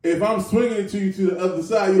 If I'm swinging it to you to the other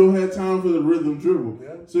side, you don't have time for the rhythm dribble.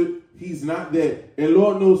 Yeah. So he's not that. And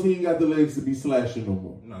Lord knows he ain't got the legs to be slashing no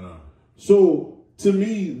more. No. So to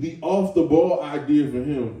me, the off the ball idea for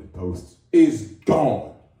him is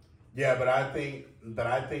gone. Yeah, but I think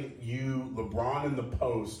LeBron in the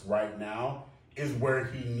post right now is where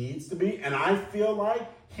he needs to be, and I feel like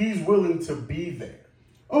he's willing to be there.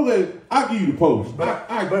 Okay, I give you the post. But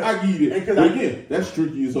I give you that. But again, that's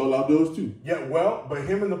tricky as all outdoors too. Yeah, well, but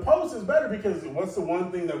him in the post is better because what's the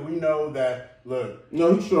one thing that we know that look?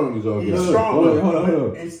 No, he's strong as all. He's strong. Hold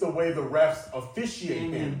on. It's the way the refs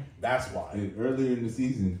officiate him. That's why. And earlier in the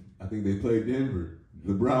season, I think they played Denver.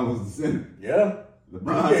 LeBron was the center. Yeah,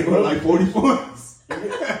 LeBron scored like 40 points. We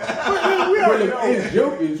already know. It's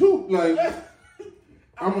Jokic who like.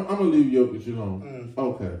 I'm gonna leave Jokic alone.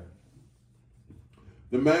 Okay.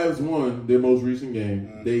 The Mavs won their most recent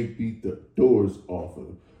game. They beat the doors off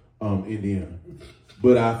of Indiana.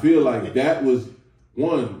 But I feel like that was,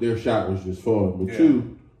 one, their shot was just falling. But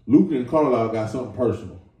two, Luka and Carlisle got something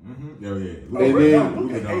personal. Mm-hmm. Oh, yeah. And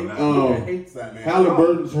Luka hates that, man.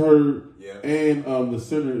 Halliburton's hurt, and the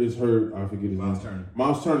center is hurt. I forget his name.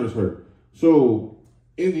 Miles Turner's hurt. So,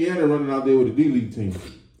 Indiana running out there with a D-League team.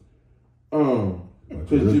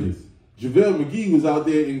 Because JaVale McGee was out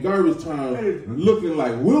there in garbage time looking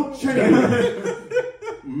like Wilt Chamberlain.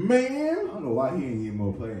 Man. I don't know why he ain't getting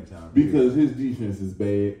more playing time. Because his defense is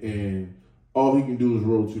bad and all he can do is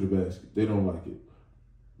roll to the basket. They don't like it.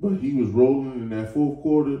 But he was rolling in that fourth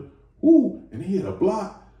quarter. And he hit a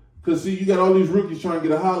block. Because, see, you got all these rookies trying to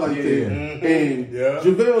get a highlight there. Mm-hmm. And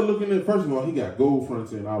JaVale looking at, first of all, he got gold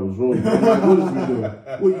fronts and I was rolling. I'm like, what is he doing?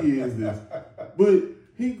 What year is this? But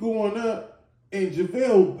he going up. And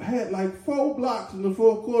JaVale had like 4 blocks in the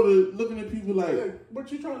fourth quarter looking at people like, hey, what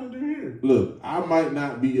you trying to do here? Look, I might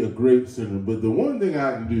not be a great center, but the one thing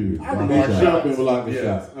I can do is jump and block the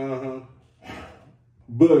shots.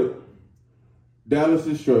 But Dallas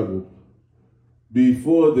has struggled.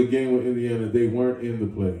 Before the game with Indiana, they weren't in the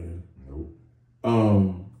play-in.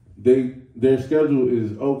 Their schedule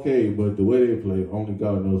is okay, but the way they play, only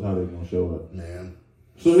God knows how they're going to show up. Man.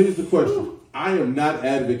 So here's the question. I am not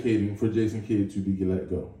advocating for Jason Kidd to be let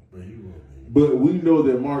go. But he will be. But we know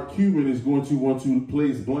that Mark Cuban is going to want to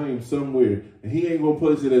place blame somewhere, and he ain't going to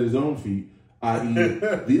place it at his own feet, i.e.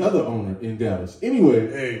 the other owner in Dallas.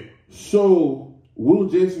 Anyway, so will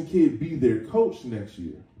Jason Kidd be their coach next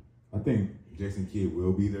year? I think Jason Kidd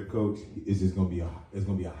will be their coach. It's just going to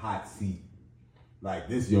be a hot seat. Like,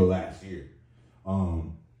 this is your last year.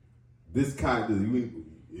 This Kyrie,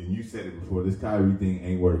 and you said it before, this Kyrie thing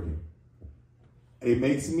ain't working. It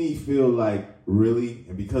makes me feel like really,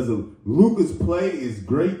 and because of Luka's play is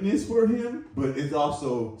greatness for him, but it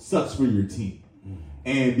also sucks for your team.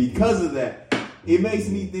 And because of that, it makes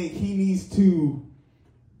me think it needs to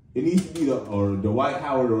be the Dwight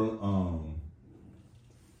Howard or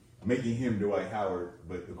making him Dwight Howard,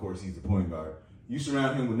 but of course he's the point guard. You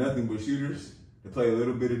surround him with nothing but shooters to play a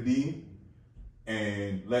little bit of D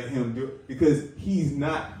and let him do it because he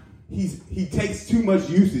takes too much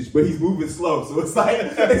usage, but he's moving slow. So it's like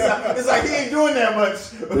he ain't doing that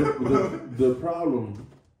much. The problem,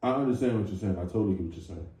 I understand what you're saying. I totally get what you're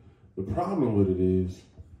saying. The problem with it is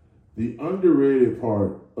the underrated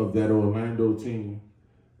part of that Orlando team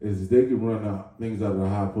is they can run out things out of the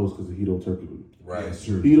high post because of Hedo Turkoglu. Right, that's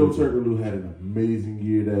true. Hedo Turkoglu had an amazing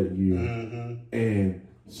year that year, and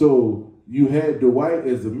so you had Dwight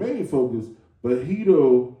as the main focus, but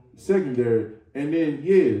Hedo secondary, and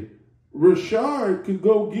then Rashard could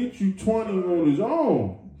go get you 20 on his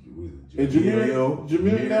own. And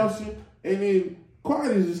Jameer Nelson, and then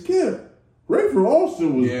quiet as his kept. Rayford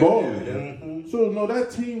Austin was balling. So, no,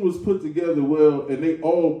 that team was put together well, and they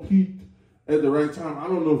all peaked at the right time. I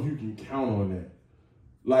don't know if you can count on that.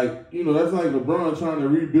 Like, that's like LeBron trying to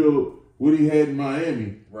rebuild what he had in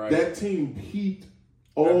Miami. Right. That team peaked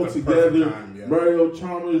all At the together. perfect time, yeah. Mario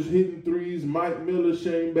Chalmers hitting threes, Mike Miller,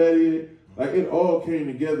 Shane Battier. Like, it all came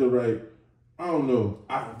together right. I don't know.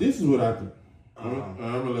 This is what I think. I'm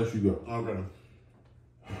going to let you go. Okay.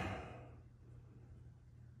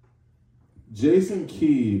 Jason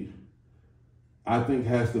Kidd, I think,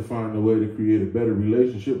 has to find a way to create a better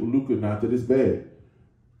relationship with Luka. Not that it's bad.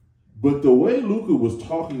 But the way Luka was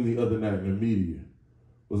talking the other night in the media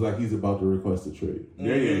was like he's about to request a trade.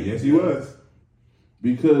 Yes, he was.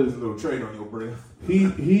 Because a little trade on your breath.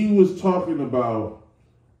 he was talking about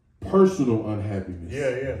personal unhappiness.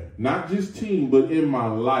 Yeah. Not just team, but in my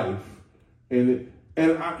life.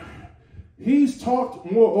 He's talked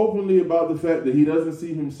more openly about the fact that he doesn't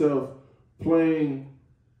see himself playing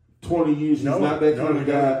 20 years. He's not that kind of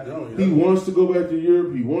guy. He wants to go back to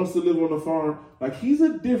Europe. He wants to live on a farm. Like, he's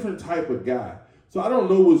a different type of guy. So I don't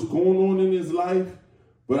know what's going on in his life,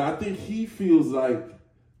 but I think he feels like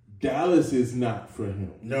Dallas is not for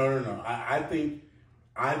him. No. I think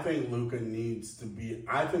Luka needs to be.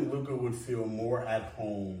 I think Luka would feel more at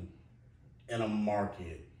home in a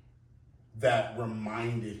market that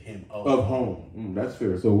reminded him of home. That's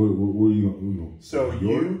fair. So where you going? So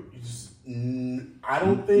I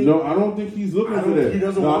don't think. No, I don't think he's looking for that. He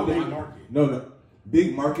doesn't want a big market. No,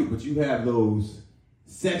 big market, but you have those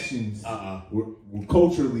sections where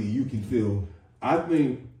culturally you can feel. I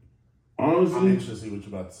think, honestly, I'm interested to see what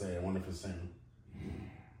you're about to say. I wonder if it's the same.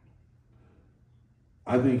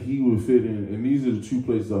 I think he would fit in, and these are the two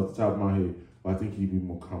places off the top of my head where I think he'd be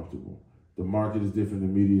more comfortable. The market is different, the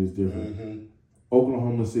media is different. Mm-hmm.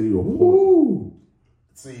 Oklahoma City or Portland.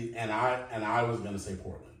 See, and I was gonna say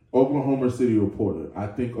Portland. Oklahoma City or Portland, I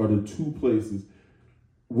think, are the two places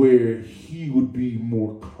where he would be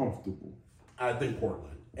more comfortable. I think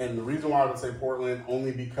Portland. And the reason why I would say Portland,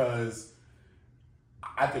 only because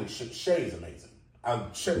I think Shea is amazing.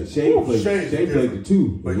 Shea played the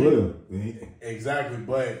two, but well. Exactly,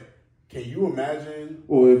 but can you imagine?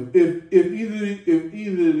 Well, if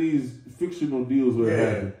either of these fictional deals were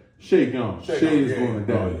happening, Shea gone. Shea is going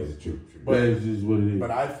to die. That's true. But that's just what it is.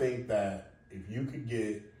 But I think that if you could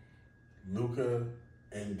get Luka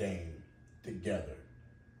and Dame together,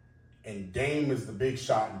 and Dame is the big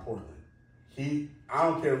shot in Portland. I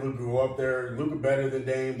don't care if Luka go up there. Luka better than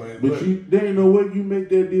Dame, but there ain't no way you make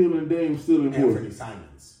that deal and Dame still in Portland. Anthony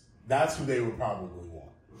Simons. That's who they would probably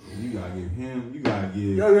want. You gotta give him. You gotta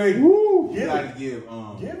give.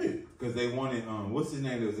 Give it because they wanted. What's his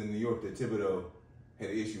name that was in New York that Thibodeau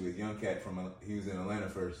had an issue with? Young cat he was in Atlanta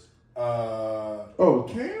first. Cam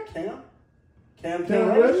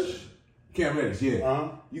Reddish. Cam Reddish,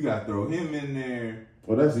 yeah. You gotta throw him in there.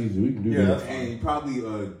 Well, that's easy. We can do that. And probably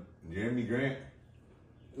Jeremy Grant.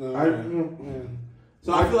 So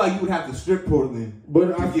I feel like you would have to strip Portland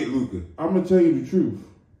to get Luka. I'm gonna tell you the truth.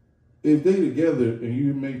 If they together and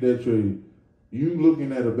you make that trade, you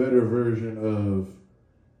looking at a better version of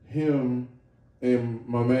him and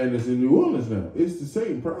my man that's in New Orleans now. It's the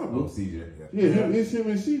same problem. CJ. It's him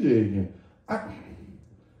and CJ again.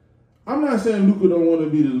 I'm not saying Luka don't want to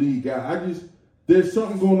be the lead guy. There's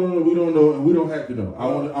something going on that we don't know and we don't have to know. I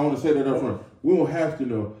want to say that up front. We don't have to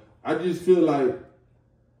know. I just feel like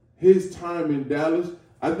his time in Dallas,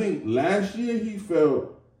 I think last year he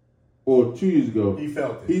felt, or 2 years ago, he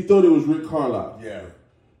felt it. He thought it was Rick Carlisle. Yeah.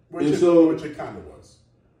 Which it kind of was.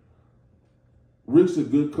 Rick's a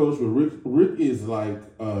good coach, but Rick is like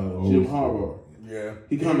Jim Harbaugh. Yeah.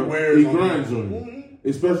 He grinds on you. Mm-hmm.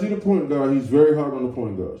 Especially the point guard. He's very hard on the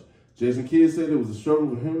point guards. Jason Kidd said it was a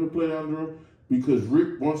struggle for him to play under him because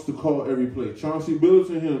Rick wants to call every play. Chauncey Billups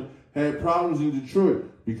and him had problems in Detroit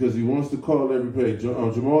because he wants to call every play.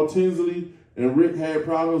 Jamal Tinsley and Rick had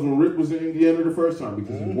problems when Rick was in Indiana the first time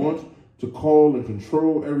because he wants to call and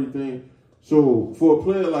control everything. So for a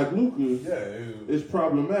player like Luka, it's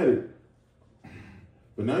problematic.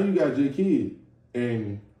 But now you got J. Kidd,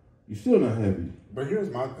 and you're still not happy. But here's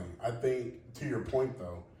my thing. I think, to your point,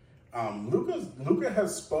 though, Luka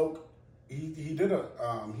has spoke. He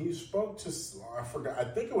spoke to, I forgot, I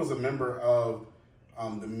think it was a member of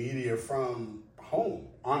the media from home,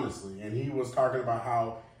 honestly. And he was talking about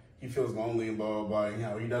how he feels lonely and blah, blah, blah. And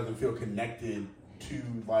how he doesn't feel connected to,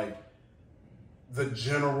 like, the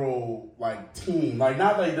general, like, team. Like,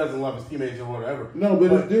 not that he doesn't love his teammates or whatever. No,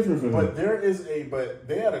 but it's different for him. But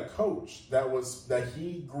they had a coach that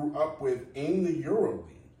he grew up with in the EuroLeague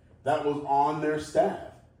that was on their staff.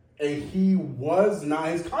 And his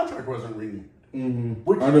contract wasn't renewed.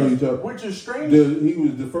 Mm-hmm. I know you're talking. Which is strange. He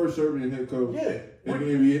was the first Serbian head coach. Yeah. In the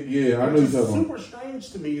NBA. Yeah, I know you're talking about. Super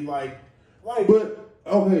strange to me. Like. But,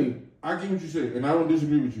 okay, I get what you're saying, and I don't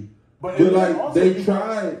disagree with you. But like also they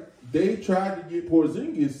tried to get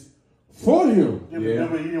Porzingis for him. Yeah,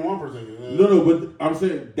 but he didn't want Porzingis. No, but I'm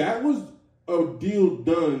saying that was a deal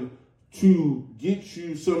done to get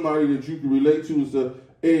you somebody that you can relate to and stuff.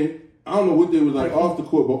 And I don't know what they was like off the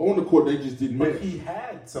court, but on the court they just didn't match. But he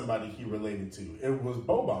had somebody he related to. It was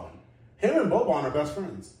Boban. Him and Boban are best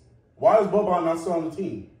friends. Why is Boban not still on the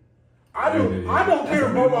team? I don't care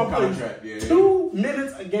if Boban plays 2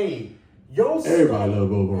 minutes a game. Everybody love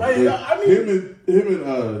Boban. Him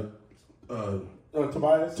and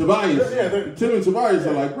Tobias. Tim and Tobias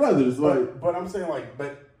are like brothers. But I'm saying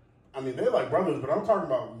they're like brothers. But I'm talking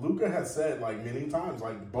about Luka has said like many times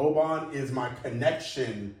like Boban is my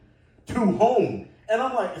connection to home. And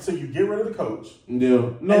I'm like, so you get rid of the coach. Yeah.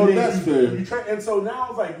 No, that's fair. And so now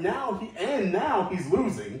it's like now he's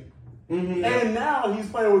losing. Mm-hmm. And now he's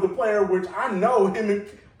playing with a player which I know he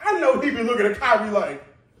be looking at Kyrie like,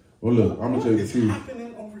 well, look, I'm gonna tell you the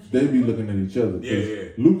truth. They be looking at each other. Yeah.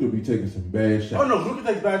 Luka be taking some bad shots. Oh no, Luka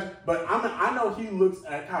takes bad shots, but I know he looks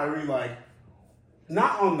at Kyrie like,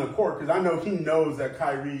 not on the court because I know he knows that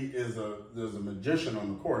Kyrie is a magician on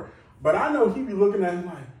the court, but I know he be looking at him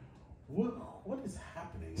like, what is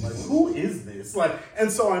happening? Like, who is this? Like,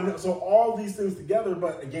 and so I know, so all these things together,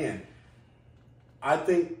 but again, I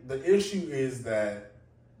think the issue is that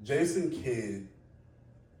Jason Kidd,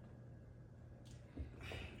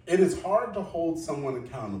 it is hard to hold someone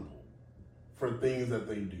accountable for things that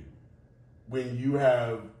they do when you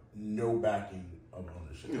have no backing of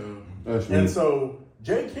ownership. Yeah, that's right. And so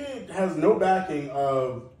J. Kidd has no backing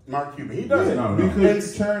of Mark Cuban. He doesn't. Because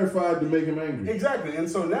he's terrified to make him angry. Exactly. And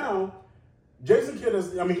so now Jason Kidd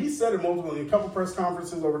he said it multiple in a couple press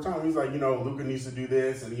conferences over time. He's like, Luka needs to do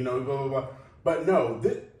this and blah blah blah. But no,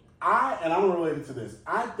 I'm related to this.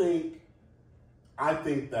 I think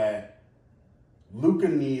that Luka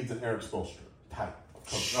needs an Eric Spoelstra type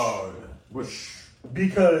coach. Oh, yeah.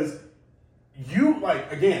 Because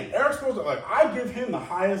Eric Spoelstra, I give him the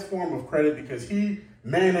highest form of credit because he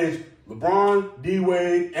managed LeBron,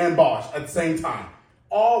 D-Wade, and Bosh at the same time.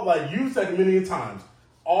 All, you said many times,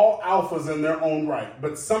 all alphas in their own right,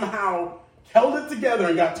 but somehow held it together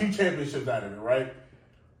and got 2 championships out of it, right?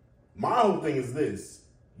 My whole thing is this.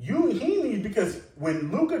 Because when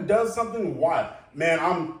Luka does something wild, man,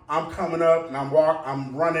 I'm coming up and I'm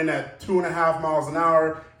running at 2.5 miles an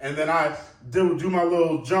hour, and then I do my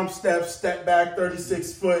little jump step back,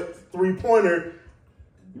 36-foot 3-pointer.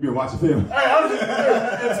 You been watching film. Hey,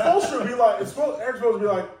 and Spoelstra be like, Eric Spoelstra be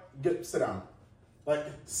like, sit down.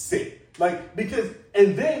 Sit. Because,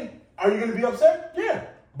 and then, are you going to be upset? Yeah.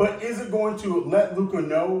 But is it going to let Luka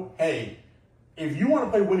know, hey, if you want to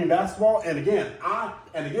play winning basketball, and again,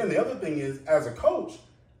 the other thing is, as a coach,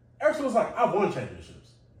 Eric Spoelstra's like, I've won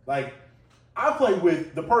championships. I play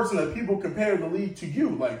with the person that people compare the league to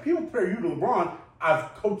you. People compare you to LeBron.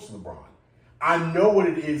 I've coached LeBron. I know what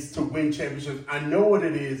it is to win championships. I know what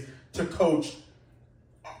it is to coach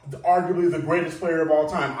arguably the greatest player of all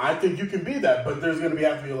time. I think you can be that, but there's going to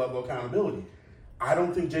have to be a level of accountability. I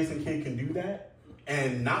don't think Jason Kidd can do that,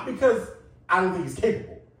 and not because I don't think he's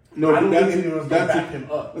capable. No, I don't think anyone's going to back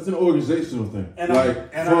him up. That's an organizational thing.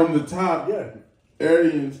 And from the top,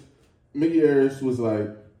 Mickey Arias was like,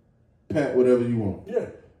 Pat, whatever you want. Yeah.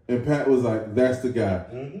 And Pat was like, that's the guy.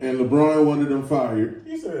 Mm-hmm. And LeBron wanted them fired.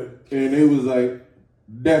 He said. And they was like,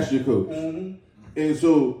 that's your coach. Mm-hmm. And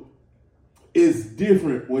so it's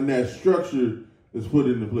different when that structure is put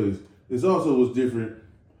into place. It's also was different.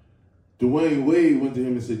 Dwayne Wade went to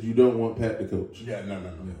him and said, you don't want Pat to coach. Yeah, no.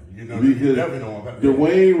 You definitely don't want Pat to coach.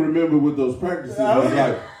 Dwayne remembered what those practices was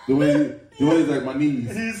like. Dwayne's like, my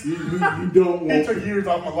knees. You don't want. He took years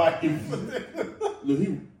off my life.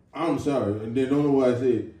 Look, I'm sorry. And then don't know what I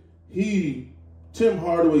said. Tim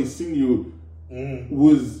Hardaway Sr.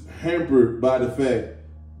 was hampered by the fact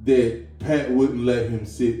that Pat wouldn't let him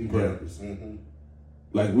sit in practice. Mm-hmm.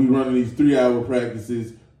 We running these 3-hour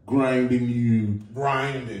practices, grinding.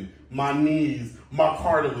 My knees, my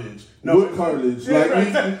cartilage. What cartilage?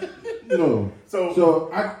 No. So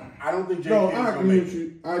I don't think J.K. is going to make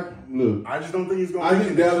it. I just don't think he's going to make it. I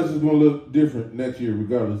think Dallas is going to look different next year,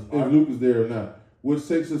 regardless if Luke is there or not. Which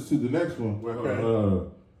takes us to the next one.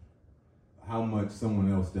 How much someone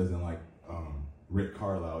else doesn't like Rick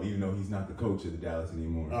Carlisle, even though he's not the coach of the Dallas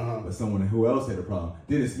anymore. But someone who else had a problem.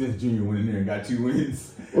 Dennis Smith Jr. went in there and got 2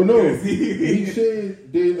 wins. Well, no. He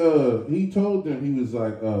said that he told them he was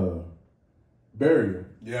like, bury him.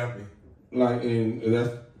 Yeah. And that's,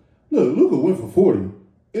 look, Luka went for 40.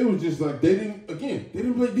 It was just like they didn't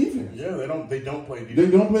play defense. Yeah, they don't play defense. They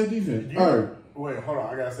don't play defense. All right. Wait, hold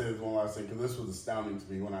on. I gotta say this one last thing because this was astounding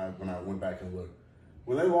to me when I went back and looked.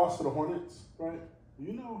 When they lost to the Hornets, right?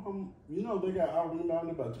 You know they got out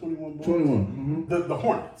rebounded by 21 points. 21. Mm-hmm. The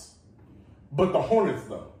Hornets, but the Hornets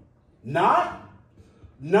though, not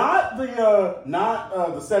the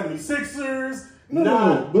 76ers,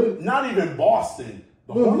 not even Boston.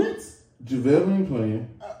 The Hornets. JaVale ain't playing.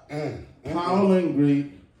 Powell ain't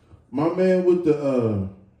great. My man with the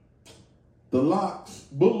locks,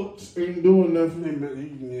 bullets ain't doing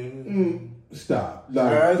nothing. Stop.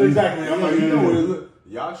 Like, that's exactly. I'm like, you know what it look?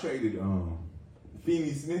 Y'all traded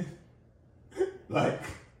Finney Smith. Like,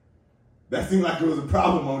 that seemed like it was a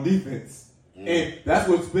problem on defense. And that's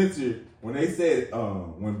what Spencer, when they said,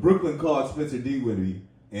 when Brooklyn called Spencer Dinwiddie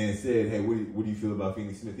and said, hey, what do you feel about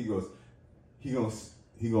Finney Smith? He goes, he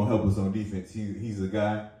gonna help us on defense. He's a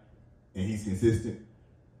guy, and he's consistent.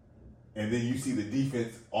 And then you see the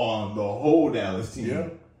defense on the whole Dallas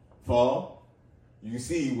team fall. You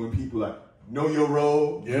see when people like know your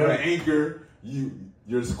role, you're an anchor, you're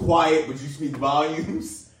just quiet, but you speak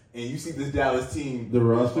volumes. And you see this Dallas team. The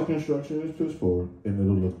roster construction is pushed forward, and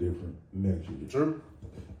it'll look different next year. True.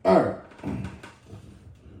 All right.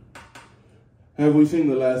 Have we seen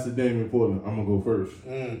the last of Dame in Portland? I'm going to go first.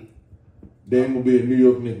 Dame will be a New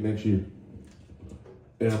York Knicks next year.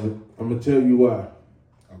 And I'm going to tell you why.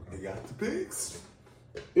 They got the picks.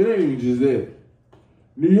 It ain't even just that.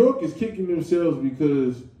 New York is kicking themselves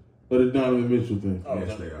because of the Donovan Mitchell thing. Oh,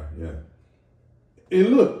 yes, they are. Yeah.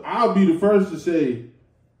 And look, I'll be the first to say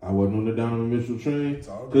I wasn't on the Donovan Mitchell train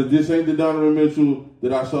because this ain't the Donovan Mitchell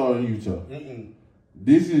that I saw in Utah.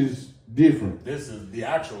 This is different. This is the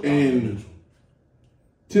actual Donovan Mitchell.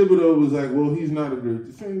 Thibodeau was like, well, he's not a great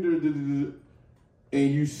defender.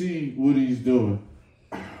 And you see what he's doing.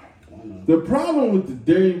 The problem with the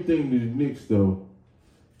Dame thing to the Knicks, though,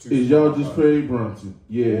 is y'all just paid Brunson.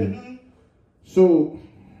 Yeah. So,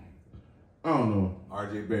 I don't know.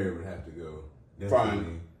 RJ Barrett would have to go.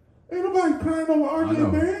 Fine. Ain't nobody crying over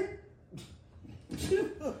RJ Barrett.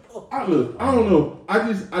 I don't know.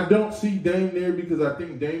 I don't see Dame there because I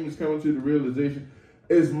think Dame is coming to the realization,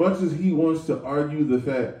 as much as he wants to argue the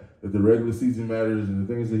fact that the regular season matters and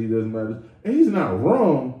the things that he doesn't matter, and he's not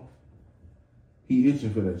wrong, he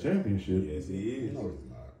itching for that championship. Yes, he is. No, he's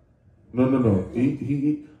not. No.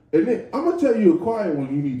 He and then I'm gonna tell you a quiet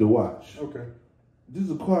one you need to watch. Okay. This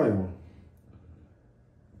is a quiet one.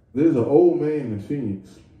 There's an old man in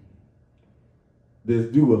Phoenix that's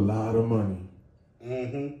due a lot of money.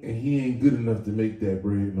 And he ain't good enough to make that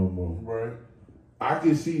bread no more. Right. I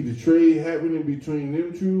can see the trade happening between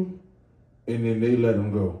them two, and then they let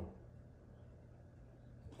him go.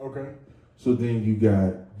 Okay. So then you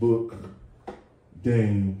got Book,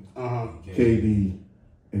 Dame, KD,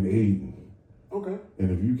 and Aiden. Okay.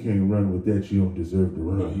 And if you can't run with that, you don't deserve to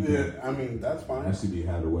run. Yeah, I mean, that's fine. That should be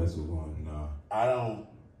how the West was going. I don't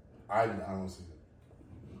see it.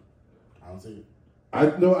 I don't see it.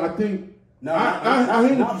 I think. No, I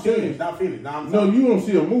hear what you're saying. Not Phoenix. No, you don't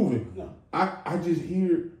see him moving. No. I just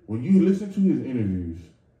hear, when you listen to his interviews,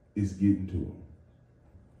 it's getting to him.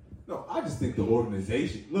 No, I just think the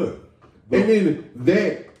organization, look.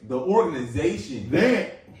 The organization,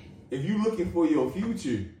 if you're looking for your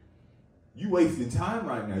future, you wasting time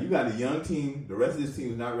right now. You got a young team. The rest of this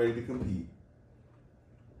team is not ready to compete.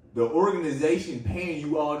 The organization paying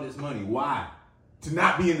you all this money. Why? To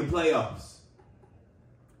not be in the playoffs.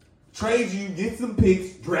 Trade you, get some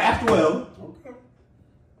picks, draft well. Okay.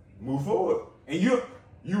 Move forward. And you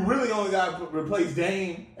really only got to replace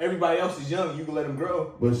Dame. Everybody else is young. You can let them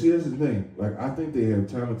grow. But see, that's the thing. Like, I think they have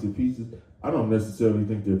talented pieces. I don't necessarily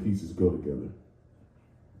think their pieces go together.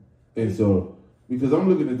 And so, because I'm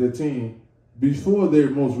looking at their team, before their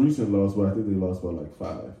most recent loss, I think they lost by like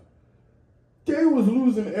 5. They was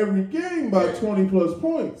losing every game by 20 plus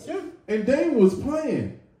points. Yeah. And Dame was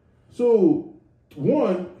playing. So,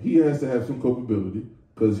 one, he has to have some culpability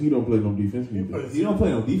because he don't play no defense. He don't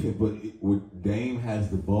play no defense, but when Dame has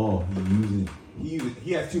the ball, he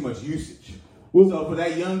has too much usage. Well, so for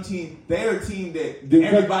that young team, they're a team that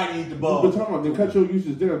everybody needs the ball. But talking about, they cut your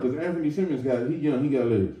usage down because Anthony Simmons he young, he got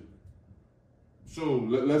legs. So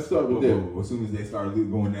let's start with that. As soon as they start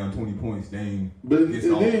going down 20 points, Dame gets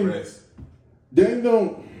all the rest. Dame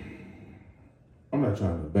don't. I'm not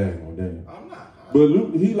trying to bang on Dame. I'm not. But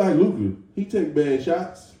he like Luka. He take bad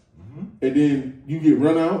shots, and then you get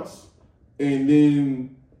runouts, and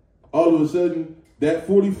then all of a sudden that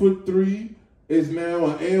 40-foot three is now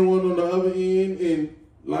an and one on the other end, and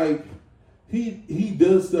like he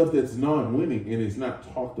does stuff that's non-winning and it's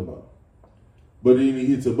not talked about. But then he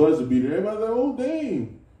hits a buzzer beater. Everybody's like, "Oh,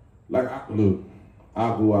 Dame!" Like,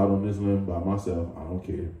 I'll go out on this limb by myself. I don't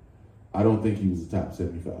care. I don't think he was a top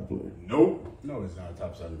 75 player. Nope. No, he's not a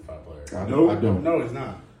top 75 player. I don't. No, he's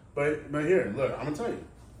not. But here, look, I'm gonna tell you,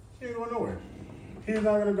 he ain't going nowhere. He's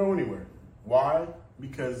not gonna go anywhere. Why?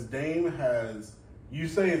 Because Dame has. You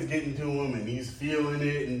say it's getting to him and he's feeling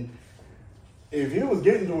it, and if he was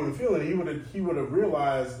getting to him and feeling it, he would have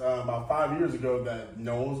realized about 5 years ago that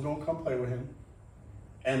no one was gonna come play with him,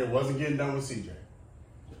 and it wasn't getting done with CJ.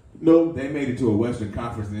 No, they made it to a Western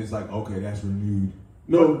Conference, and it's like, okay, that's renewed.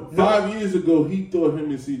 No, 5 years ago, he thought him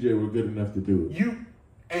and CJ were good enough to do it.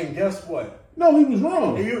 And guess what? No, he was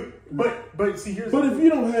wrong. But see, here's. But if you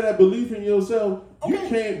don't have that belief in yourself, you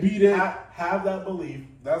can't be that. Have that belief.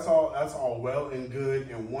 That's all well and good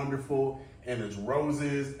and wonderful, and it's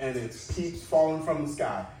roses and it's peeps falling from the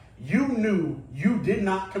sky. You knew you did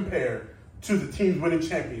not compare to the teams winning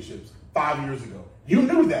championships 5 years ago. You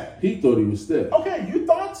knew that. He thought he was Steph. Okay, you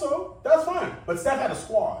thought so. That's fine. But Steph had a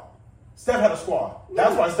squad.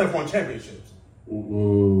 That's why Steph won championships.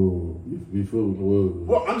 Whoa. Whoa.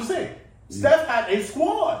 Well, I'm just saying. Steph had a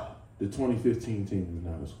squad. The 2015 team is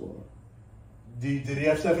not a squad. Did he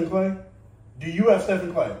have Steph and Clay? Do you have Steph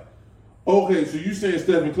and Clay? Okay, so you saying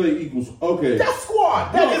Steph and Clay equals... Okay. That's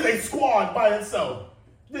squad. That is a squad by itself.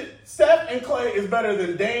 Steph and Clay is better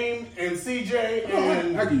than Dame and CJ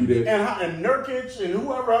and I give you that. And Nurkic and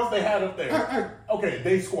whoever else they had up there. Okay,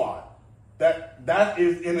 they squad. That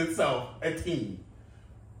is in itself a team.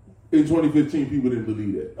 In 2015, people didn't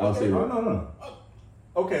believe that. I'll say that. No.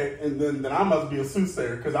 Okay, and then I must be a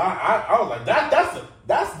soothsayer because I was like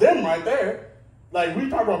that's them right there. Like we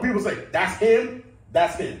talk about people say that's him.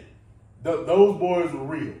 Those boys were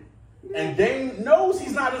real, and Dame knows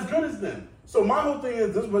he's not as good as them. So my whole thing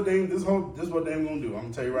is this is what Dame gonna do. I'm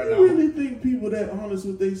gonna tell you right now. You really think people that honest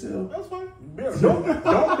with themselves? That's fine.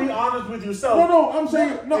 Don't be honest with yourself. No, I'm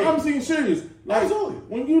saying I'm saying serious. Like, absolutely.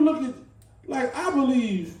 When you look at, like, I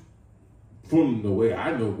believe from the way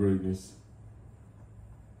I know greatness,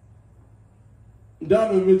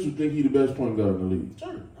 Donovan Mitchell think he the best point guard in the league.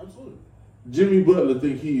 Sure, absolutely. Jimmy Butler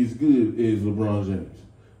think he is good as LeBron James.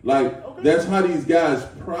 Like, that's how these guys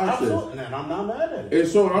process. Absolutely, and I'm not mad at it. And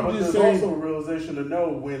so I'm just saying. There's also a realization to know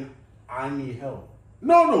when I need help.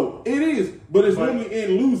 No, it is, but it's only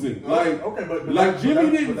in losing. Like, okay, but like Jimmy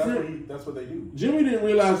didn't. That's what they do. Jimmy didn't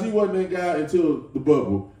realize he wasn't that guy until the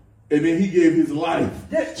bubble, and then he gave his life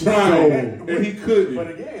trying, and he couldn't. But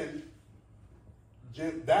again,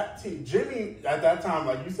 Jimmy at that time,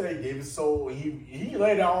 like you say, gave his soul. And he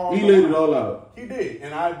laid it all. He laid it all out. He did,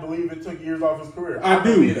 and I believe it took years off his career. I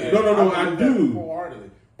do. No, I do wholeheartedly.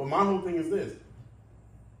 But my whole thing is this: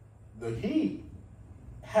 the Heat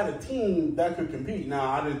had a team that could compete. Now,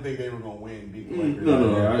 I didn't think they were going to win, beat the Lakers.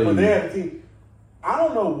 No. But they had a team. I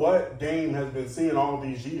don't know what Dame has been seeing all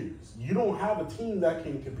these years. You don't have a team that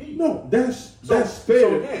can compete. No, that's fair.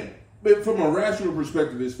 So again, but from a rational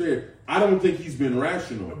perspective, it's fair. I don't think he's been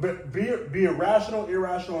rational. But be irrational,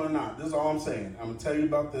 irrational or not, this is all I'm saying. I'm going to tell you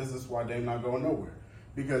about this. This is why Dame not going nowhere.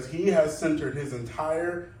 Because he has centered his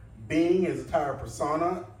entire being, his entire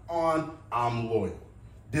persona on I'm loyal.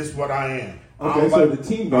 This is what I am. Okay, so the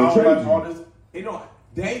team don't trade you. You know,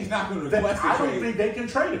 Dame's not going to request a trade. I don't think they can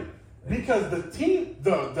trade him because the team,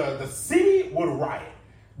 the city would riot.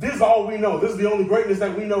 This is all we know. This is the only greatness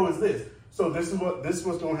that we know is this. So this is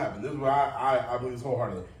what's going to happen. This is what I believe this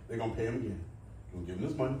wholeheartedly. They're going to pay him again. We'll give him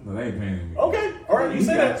this money. No, they ain't paying him. Okay, all right. You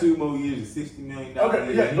say got that 2 more years of $60 million.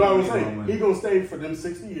 Okay, yeah. But I was saying he's going to stay for them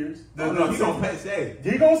 60 years. No, he's going to stay.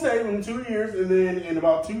 He's going to stay in 2 years, and then in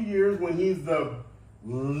about 2 years, when he's the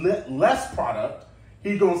less product,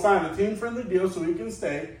 he's going to sign a team-friendly deal so he can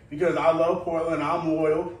stay because I love Portland, I'm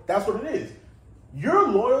loyal. That's what it is. Your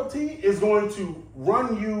loyalty is going to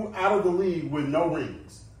run you out of the league with no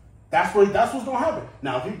rings. That's what's going to happen.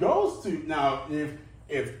 Now, if he goes to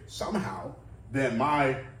if somehow then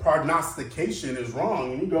my prognostication is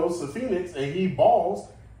wrong and he goes to Phoenix and he balls,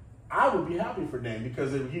 I would be happy for Dame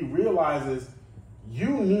because if he realizes you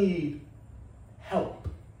need help.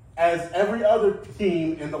 As every other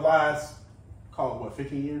team in the last, call it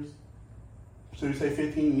 15 years? Should we say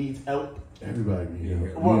 15 needs help? Everybody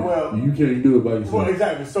needs help. Well, you can't do it by yourself. Well,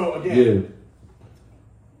 exactly. So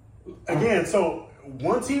again, so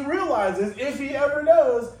once he realizes, if he ever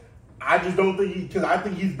does, I just don't think because I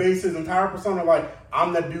think he's based his entire persona like,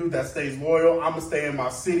 I'm that dude that stays loyal. I'm going to stay in my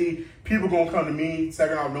city. People going to come to me.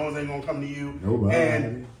 Second off, no one's ain't going to come to you.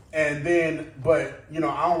 Nobody. And then, but, I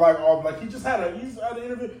don't like he's had an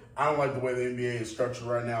interview. I don't like the way the NBA is structured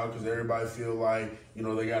right now because everybody feel like,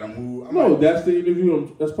 they got to move. That's the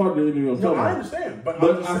interview. That's part of the interview I'm talking about. I understand.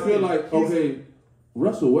 But I feel like,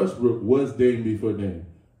 Russell Westbrook was Dame before Dame.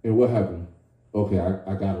 And what happened? Okay,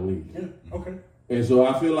 I got to leave. Yeah, okay. And so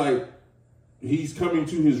I feel like he's coming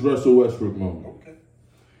to his Russell Westbrook moment. Okay.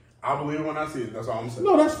 I'll believe it when I see it. That's all I'm saying.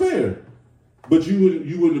 No, that's fair. But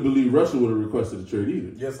you wouldn't believe Russell would have requested a trade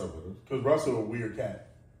either. Yes, I would have. Because Russell a weird cat.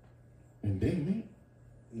 And Dame,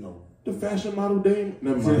 No. the fashion model Dame.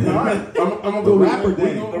 Never mind. All right. I'm gonna go with rapper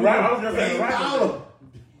Dame. The rapper. I was gonna say the Dame rapper. Dollar.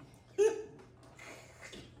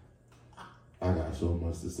 I got so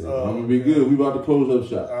much to say. I'm gonna be good. We about to close up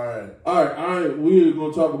shop. All right. We're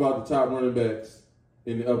gonna talk about the top running backs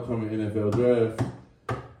in the upcoming NFL draft.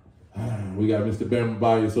 We got Mr. Bama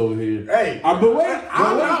Bias over here. Hey, I'm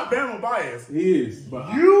not Bama Bias. He is.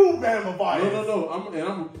 But you Bama Bias. No. I'm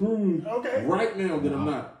gonna prove Okay. right now that I'm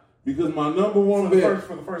not. Because my number one for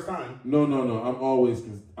the first time. No.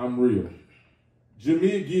 I'm real.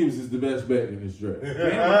 Jameer Gibbs is the best back in this draft.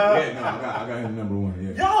 I got him number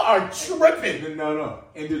one. Yeah. Y'all are tripping. No.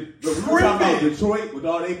 And we're talking about Detroit with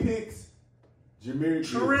all their picks. Jameer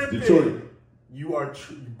Tripping. Gibbs, Detroit. You are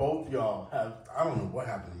both y'all have. I don't know what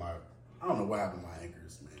happened to my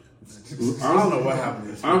anchors, man. I don't know what happened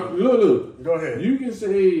to this. Look. Go ahead. You can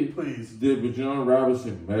say Please. that with John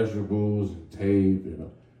Robinson measurables and tape,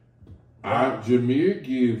 Jameer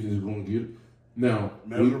Gibbs is gonna get now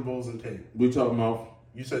measurables and tape. We talking about.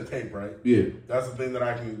 You said tape, right? Yeah. That's the thing that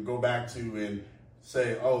I can go back to and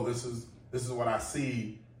say, oh, this is what I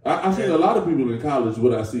see. I see a lot of people in college.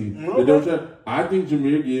 What I see, they don't try. I think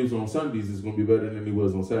Jameer Gibbs on Sundays is going to be better than he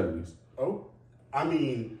was on Saturdays. Oh, I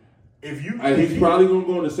mean, he's probably going to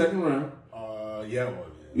go in the second round.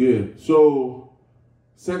 Yeah. So,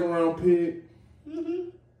 second round pick. Mm-hmm.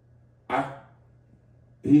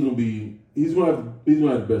 He's going to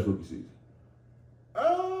have the best rookie season.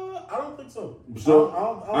 I don't think so. So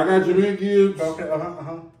I got Jameer Gibbs. Okay.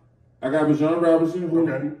 I got Bijan Robinson.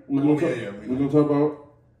 Who Okay. We're gonna talk about.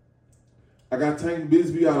 I got Tank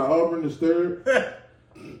Bisbee out of Auburn, the third.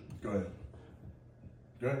 Go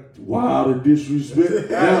ahead. Wow, the disrespect.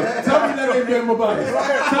 Now, tell me that ain't Bama Bias.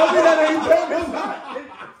 Tell me that ain't Bama Bias.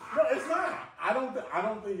 No, it's not. I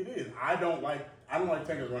don't think it is. I don't like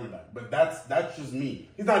Tank as running back, but that's just me.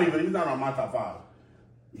 He's not on my top 5.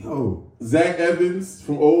 Yo, Zach Evans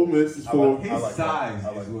from Ole Miss is for his size.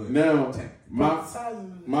 Now,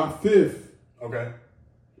 my fifth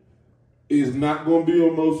is not going to be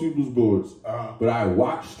on most people's boards, but I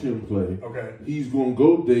watched him play. Okay. He's going to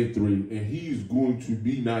go day 3, and he's going to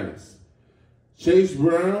be nice. Chase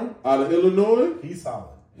Brown out of Illinois. He's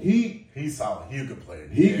solid. He's solid. He's a good player.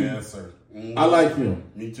 Yes, sir. Mm-hmm. I like him.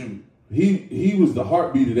 Me too. He was the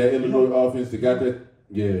heartbeat of that Illinois offense that got that.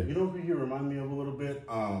 Yeah. You know who he reminds me of a little bit?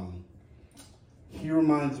 He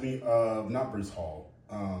reminds me of not Breece Hall.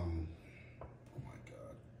 Oh my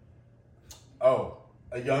God. Oh,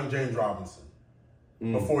 a young James Robinson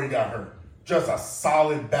before he got hurt. Just a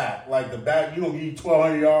solid back. Like the back, you gonna give you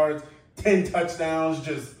 1,200 yards, 10 touchdowns,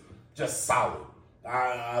 just solid.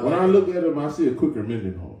 When I look at him, I see a quicker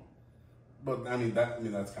Mendenhall. But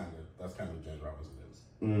that's kind of what James Robinson is.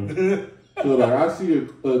 So like I see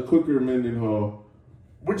a quicker Mendenhall.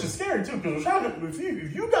 Which is scary too, because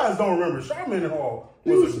if you guys don't remember, Sean Mendenhall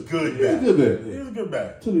was a good back. He was a good back. He was a good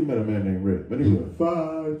back. Till he met a man named Red. But anyway,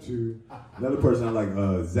 5'2". Another person I like,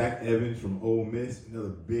 Zach Evans from Ole Miss, another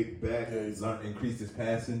big back. Yeah, he's learned to increase his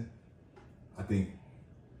passing. I think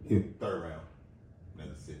he'll third round.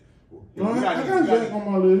 That's it. I got Zach on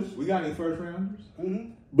my list. We got any first rounders?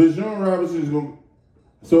 Mm-hmm. But John Robinson is going.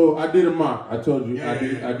 So I did a mock. I told you I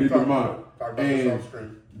did the mock, and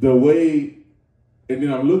the way. And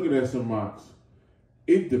then I'm looking at some mocks.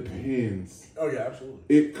 It depends. Oh yeah, absolutely.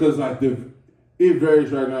 Because it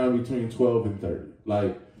varies right now between 12 and 30.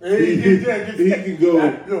 Like he can go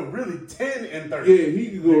really 10 and 30. Yeah, he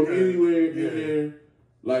can go anywhere in there.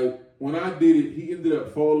 Like when I did it, he ended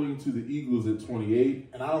up falling to the Eagles at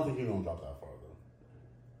 28. And I don't think he's gonna drop that far though.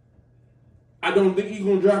 I don't think he's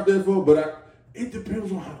gonna drop that far, but it depends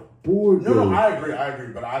on how the board goes. No, I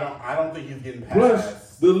agree, but I don't think he's getting past. Plus,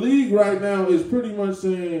 the league right now is pretty much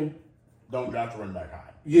saying don't draft to run back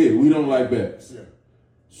high. Yeah, we don't like backs. Yeah.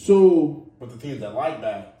 So, but the teams that like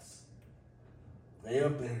backs, they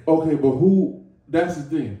up there. Okay, but who? That's the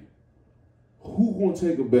thing. Who gonna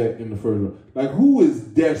take a back in the first round? Like, who is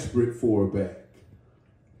desperate for a back?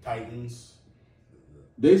 Titans.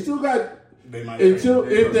 They still got. They might if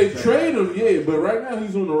they trade him, yeah. But right now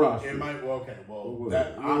he's on the roster. It might. Well, okay. Well,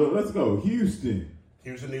 let's go. Houston.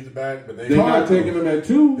 Houston needs a back, but they're not taking him at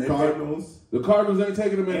 2. Cardinals. The Cardinals ain't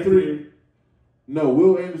taking him at 3. No,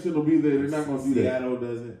 Will Anderson will be there. They're not going to do that. Seattle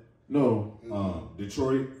doesn't. No.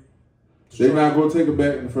 Detroit. They're not going to take him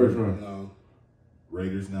back in the first round. No.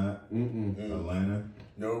 Raiders not. Mm-mm. Atlanta.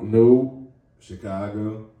 No. No.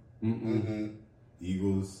 Chicago. Mm-mm.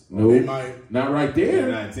 Eagles. No, They might. not right They're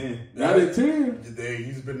there. not at 10. Not at 10.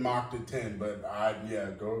 He's been mocked at 10, but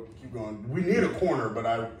keep going. We need a corner, but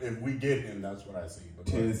if we get him, that's what I see. But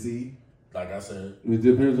Tennessee. like I said, It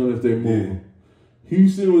depends on if they move him.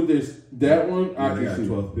 Houston with that one, I They can got see.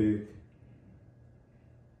 12th pick.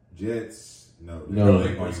 Jets. No. No.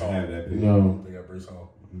 They don't even have that pick. No. they got Brees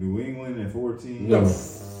Hall. New England at 14. No.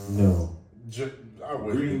 No. I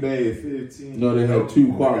wish. Green Bay at 15. No, they have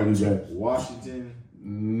two quality backs. Washington.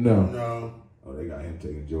 No. No. Oh, they got him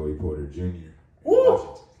taking Joey Porter Jr. Woo!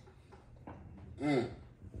 Washington.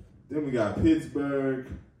 Then we got Pittsburgh.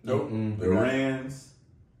 Nope. The Rams.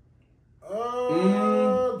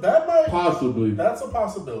 That might. Possibly. That's a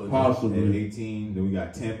possibility. At Possibly. 18. Then we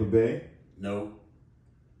got Tampa Bay. Nope.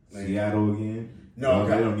 Seattle again. No,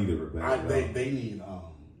 they don't need a back. they need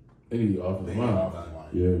They need offensive they need line. offensive line.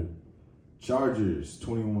 Yeah. Chargers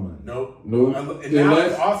 21. Nope. No. And now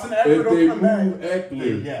if Austin Eckler If they don't come back, move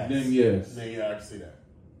Eckler, then yes. Then yeah, I can see that.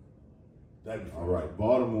 That'd be fun. All right,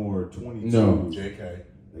 Baltimore 22. No. JK.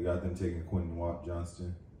 They got them taking Quentin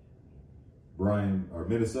Johnston.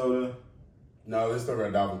 Minnesota. No, they still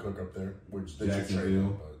got Dalvin Cook up there, which they should trade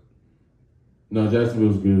him. But No,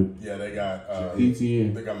 Jacksonville's good. yeah, they got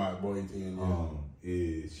ETN. They got my boy ETN. Yeah.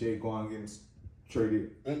 Is Saquon getting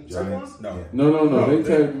traded? Saquon? No. Yeah. No. They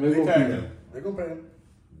tagged him. They gonna tagged keep him. him. They gonna pay him.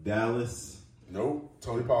 Dallas. Nope.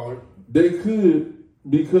 Tony Pollard. They could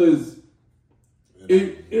because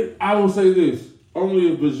I will say this: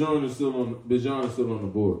 only if Bijan is still on the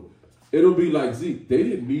board. It'll be like Zeke. They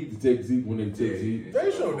didn't need to take Zeke when they took Zeke.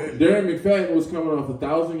 They sure did. Darren McFadden was coming off a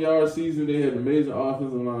 1,000-yard season. They had an amazing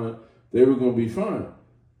offensive line. They were going to be fine.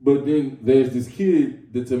 But then there's this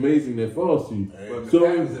kid that's amazing that falls to you. But So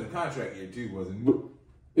McFadden was in a contract year too, wasn't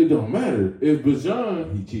he? it don't matter. If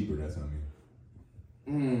Bijan, He cheaper, that's what I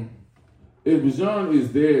mean. if Bijan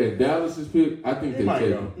is there at Dallas's pick, I think He they might take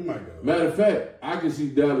go. him. He might go. Matter of fact, I can see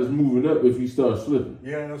Dallas moving up if he starts slipping.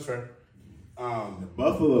 Yeah, that's fair.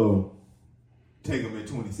 Buffalo take him at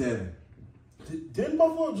 27. Didn't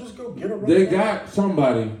Buffalo just go get a running They back? got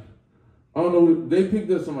somebody. I don't know. They picked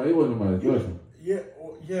up somebody. It wasn't nobody's question.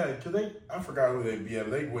 Yeah, cause I forgot who they beat,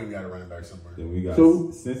 but they went and got a running back somewhere. Then we got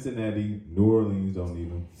So- Cincinnati, New Orleans don't need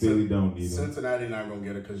him. Philly don't need him. Cincinnati not gonna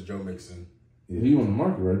get it because Joe Mixon. He on the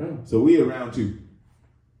market right now. So we at round 2.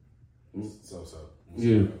 So.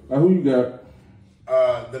 Yeah. Who you got?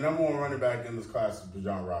 The number one running back in this class is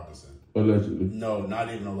Bijan Robinson. Allegedly. No,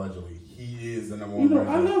 not even allegedly. He is the number You one. know, I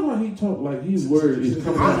running back. love how he talk like he's worried. It's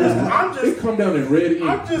coming I'm down. just- It come down in red ink.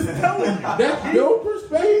 I'm just telling you. That's your He's the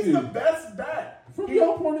perspective. best back. From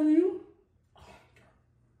your point of view.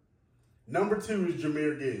 Number 2 is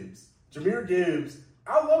Jahmyr Gibbs. Jahmyr Gibbs,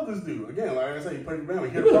 I love this dude. Again, like I said, he played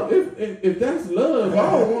Bama. Look, if that's love,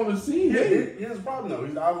 I don't want to see hate. Here's the problem though.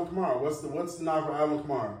 He's Alvin Kamara. What's the knock on Alvin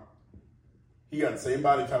Kamara? He got the same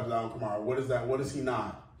body type as Alvin Kamara. What is that? What is he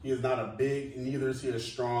not? He is not a big, and neither is he a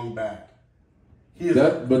strong back. He is.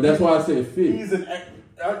 But that's why I said fit. He's an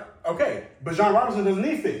okay. But Bijan Robinson doesn't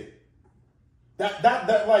need fit.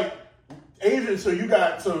 That like Asian. So you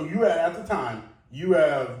had at the time you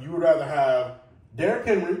would rather have Derrick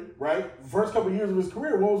Henry, right? First couple of years of his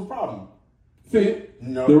career, what was the problem? Fit.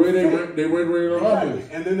 No, The way fit. they went on Exactly. offense.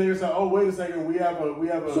 And then they say, "Oh, wait a second, we have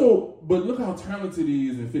a." So, but look how talented he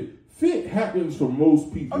is in fit. Fit happens for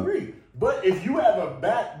most people. Agreed. But if you have a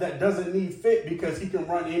back that doesn't need fit because he can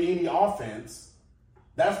run in any offense,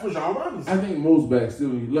 that's Bijan Robinson. I think most backs still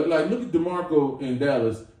need. Look at DeMarco in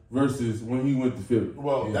Dallas versus when he went to Philly.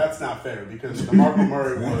 Well, that's not fair because DeMarco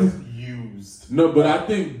Murray was used. No, but I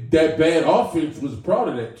think that bad offense was part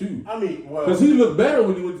of that too. I mean, well, Because he looked better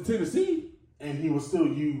when he went to Tennessee. and he was still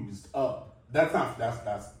used up. That's I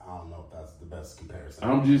don't know if that's the best comparison.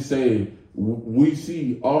 I'm just saying, we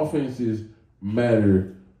see offenses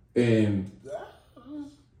matter, and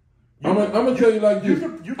I'm gonna tell you like this.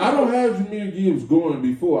 I don't have Jahmyr Gibbs going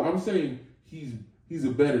before. I'm saying he's a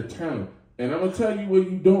better talent, and I'm gonna tell you where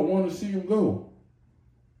you don't want to see him go.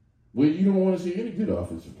 Where you don't want to see any good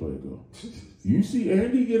offensive player go. You see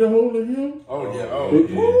Andy get a hold of him. Oh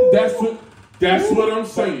yeah. That's what I'm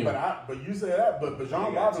saying. But you say that. But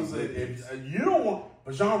Bijan Robinson, if you don't want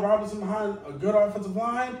Bijan Robinson behind a good offensive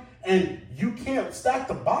line, and you can't stack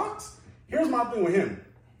the box. Here's my thing with him.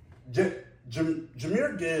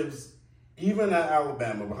 Jahmyr Gibbs, even at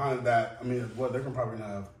Alabama, behind that, I mean, they can probably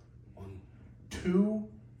have 2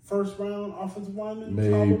 first-round offensive linemen.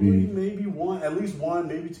 Maybe one, at least one,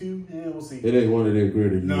 maybe 2. Yeah, we'll see. It ain't one of their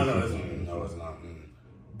greater. No, it's not.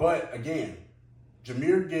 But again,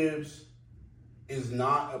 Jahmyr Gibbs is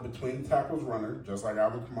not a between the tackles runner, just like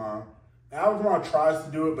Alvin Kamara. Alvin Kamara tries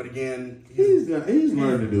to do it, but again, he's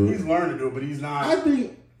learned to do it. He's learned to do it, but he's not. I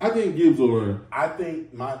think Gibbs will learn. I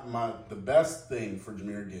think the best thing for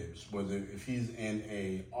Jahmyr Gibbs was if he's in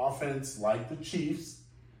a offense like the Chiefs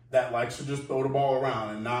that likes to just throw the ball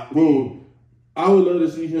around and not. Well, I would love to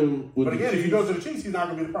see him. With but again, the if he goes to the Chiefs, he's not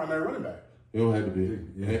going to be the primary running back. He don't have to be.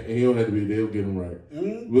 Yeah. And he don't have to be. They'll get him right.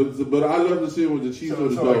 Mm-hmm. But I love to see him with the Chiefs or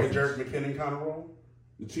the Dolphins. Like a Jerick McKinnon kind of role?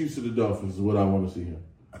 The Chiefs or the Dolphins is what I want to see him.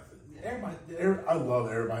 I love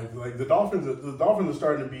everybody. Like the Dolphins are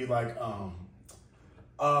starting to be like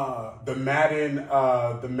the Madden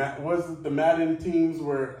the Madden teams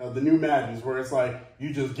where the new Maddens where it's like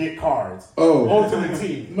you just get cards. Ultimate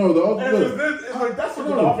team. No, it's like that's what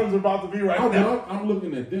the Dolphins are about to be right now. I'm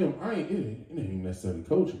looking at them. It ain't necessarily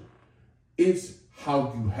coaching. It's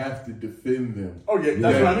how you have to defend them. Oh yeah,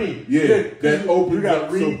 that's what I mean. Yeah, that opens you got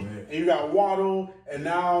up Reed, and you got Waddle, and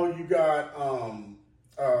now you got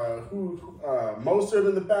Mostert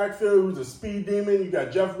in the backfield, who's a speed demon. You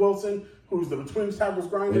got Jeff Wilson, who's the between tackles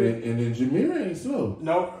grinder. And then Jahmyr ain't slow.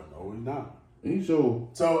 No, he's not. He's slow.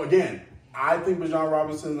 So again, I think Bijan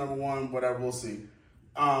Robinson number one. Whatever, we'll see.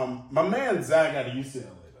 My man Zach out of UCLA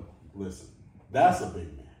though. Listen, that's a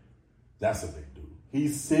big man. That's a big dude.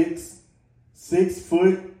 He's 6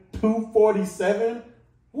 foot 247.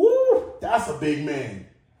 Woo, that's a big man.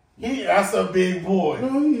 That's a big boy.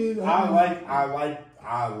 No, he is. I like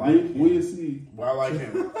him. We'll see. Well, I like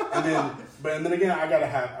him. And then again, I gotta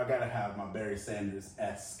have my Barry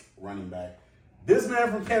Sanders-esque running back. This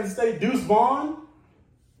man from Kansas State, Deuce Vaughn,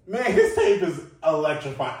 man, his tape is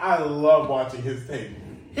electrifying. I love watching his tape.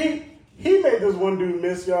 He made this one dude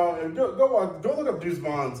miss, y'all. And go look up Deuce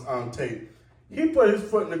Vaughn's tape. He put his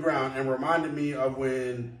foot in the ground and reminded me of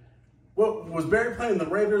when. What was Barry playing the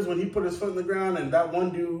Raiders when he put his foot in the ground and that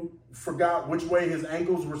one dude forgot which way his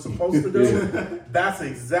ankles were supposed to go? Yeah. That's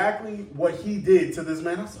exactly what he did to this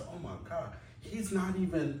man. I said, "Oh my God, he's not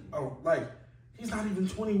even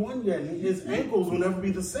 21 yet, and his ankles will never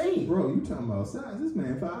be the same." Bro, you talking about size? This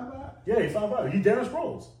man 5'5". Yeah, he's 5'5". He's Darren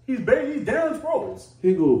Sproles. He's Darren Sproles.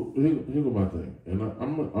 Here go my thing, and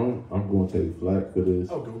I'm going to take flack for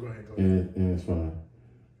this. Oh, go ahead. And it's fine.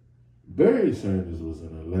 Barry Sanders was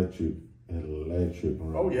an electric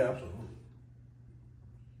runner. Oh yeah, absolutely.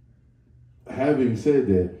 Having said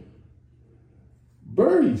that,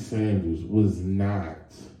 Barry Sanders was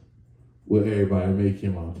not what everybody make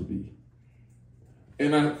him out to be.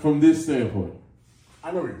 And from this standpoint,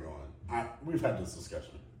 I know where you're going. We've had this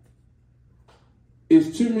discussion.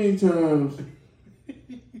 It's too many times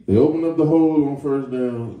they open up the hole on first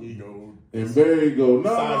down. He goes. And Barry go,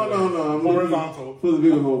 no. I'm horizontal. For the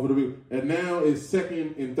bigger hole, and now it's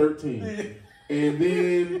 2nd and 13. And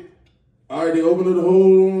then, all right, they open up the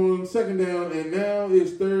hole on 2nd down, and now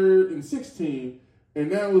it's 3rd and 16. And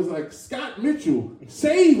now it's like, Scott Mitchell,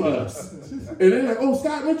 save us. And they're like, oh,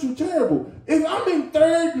 Scott Mitchell, terrible. If I'm in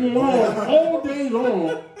 3rd and long all day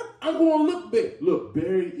long, I'm going to look back. Look,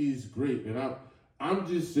 Barry is great. And I'm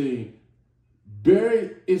just saying,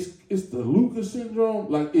 Barry, it's the Lucas syndrome.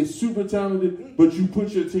 Like, it's super talented, but you put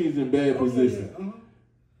your teams in bad position.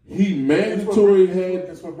 Yeah. He mandatory had.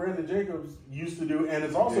 It's what Brandon Jacobs used to do, and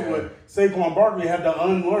it's also what Saquon Barkley had to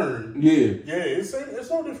unlearn. Yeah. Yeah, it's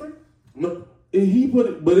no different. No, and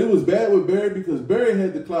but it was bad with Barry because Barry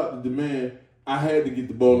had the clout to demand I had to get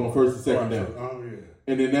the ball on 1st and 2nd down. Oh, yeah.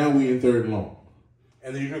 And then now we in 3rd and long.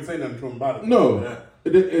 And then you couldn't say nothing to him about it. No. Yeah.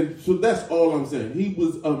 And so that's all I'm saying. He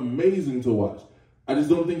was amazing to watch. I just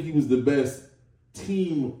don't think he was the best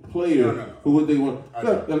team player for what they want.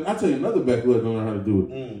 I'll tell you another back who had to learn how to do it.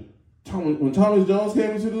 When Thomas Jones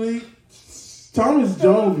came into the league, Thomas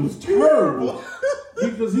Jones was terrible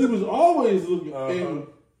because he was always looking. And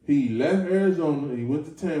he left Arizona, he went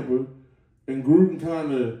to Tampa, and Gruden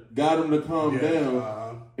kind of got him to calm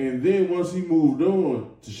down. And then once he moved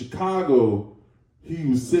on to Chicago, he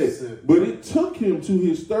was set. But it took him to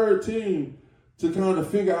his 3rd team to kind of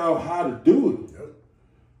figure out how to do it. Yep.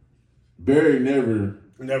 Barry never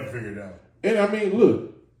figured it out. And I mean,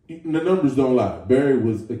 look, the numbers don't lie. Barry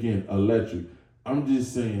was, again, electric. I'm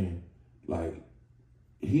just saying, like,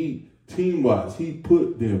 team-wise, he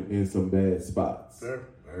put them in some bad spots. Fair.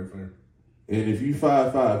 Very fair. And if you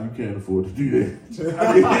 5'5", you can't afford to do that.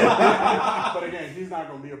 But again, he's not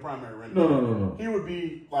going to be a primary running back. No. He would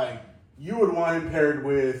be, like, you would want him paired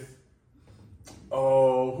with,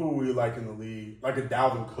 who we like in the league? Like a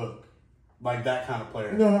Dalvin Cook. Like that kind of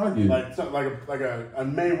player. No, I get it. Like a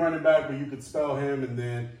main running back where you could spell him and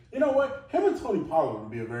then, you know what? Him and Tony Pollard would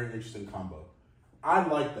be a very interesting combo. I'd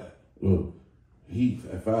like that. Look, He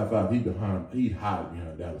at 5'5", he'd hide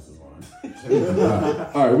behind Dallas's line.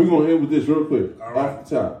 All right, we're gonna end with this real quick. All right. Off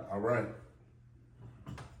the top. All right.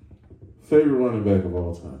 Favorite running back of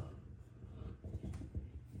all time.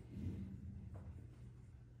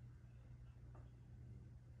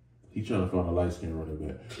 He trying to find a light skinned running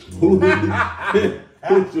back.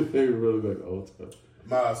 Who's your favorite running back of all time?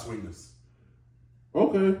 My Sweetness.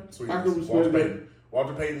 Okay, Sweetness. I can respect that.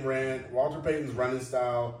 Walter Payton's running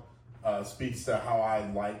style speaks to how I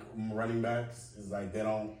like running backs. It's like they're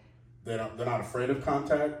not afraid of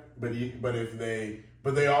contact, but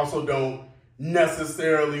they also don't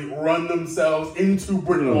necessarily run themselves into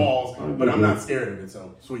brick walls. But I'm not scared of it.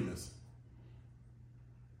 So Sweetness.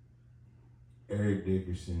 Eric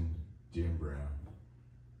Dickerson, Jim Brown.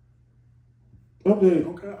 Okay,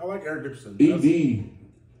 I like Eric Dickerson.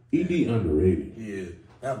 ED underrated. He is.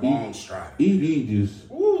 That long stride. ED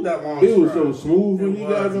just. Ooh, that long It stride. was so smooth when he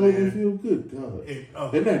got in the open field. Good God.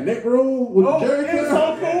 And that neck roll with the Jerry He was curl.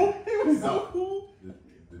 so cool. He was so cool.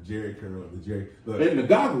 The Jerry curl, look. And the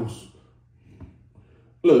goggles.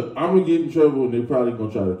 Look, I'm gonna get in trouble, and they're probably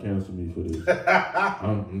gonna try to cancel me for this.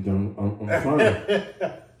 I'm fine.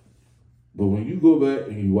 But when you go back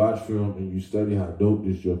and you watch film and you study how dope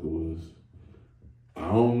this Joker was,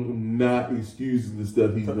 I'm not excusing the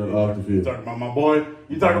stuff he's done off the You field. talking about my boy?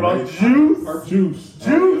 You talking about Juice?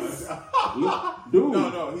 Juice. Dude.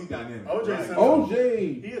 No, he's dynamic.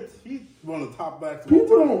 OJ. He's one of the top backs.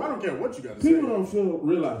 People I don't care what you got to say. People don't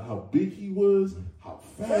realize how big he was, how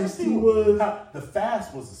fast he was. The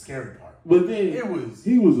fast was the scary part. But then he was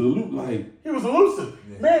elusive. He was elusive,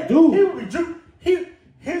 man. Dude. He would be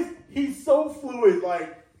he's so fluid.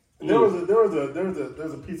 Like there was a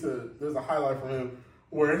highlight from him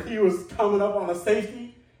where he was coming up on a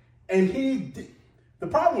safety, and the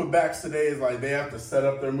problem with backs today is like they have to set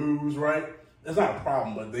up their moves right. It's not a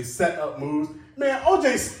problem, but they set up moves. Man,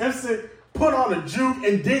 OJ Simpson put on a juke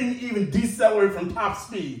and didn't even decelerate from top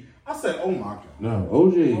speed. I said, oh my God. No,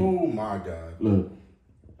 OJ. Oh my God. Look,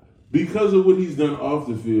 because of what he's done off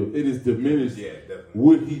the field, it has didiminished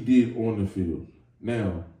what he did on the field.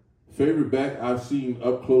 Now, favorite back I've seen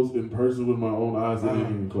up close in person with my own eyes, it ain't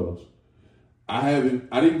even close. I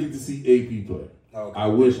didn't get to see AP play. Okay. I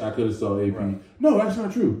wish I could have saw AP. Right. No, that's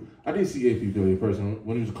not true. I did see AP play in person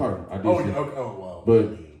when he was a Cardinal. I did see him. Well.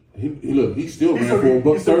 But he still ran for a $130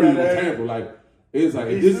 with Tampa. Like, it's like,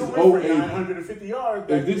 if this is old AP. 950 yards.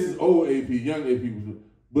 If this is old AP, young AP.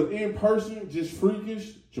 But in person, just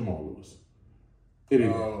freakish, Jamal Lewis. It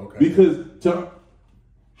is. Okay. Because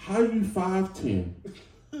how you 5'10",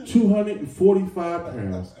 245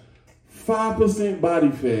 pounds, 5%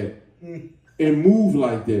 body fat, and move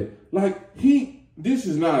like that. Like, this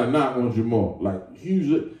is not a knock on Jamal. Like,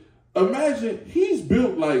 imagine, he's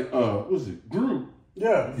built like, Groot.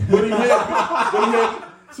 Yeah. But he had,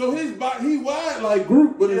 so his body, he wide like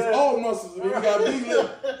Groot, but it's all muscles, and he got big lips,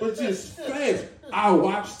 but just fast. I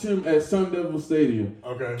watched him at Sun Devil Stadium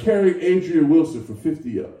carry Adrian Wilson for 50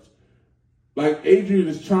 yards. Like, Adrian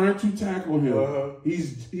is trying to tackle him.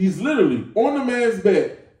 He's literally on the man's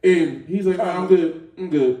back, and he's like, I'm good.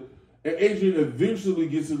 And Adrian eventually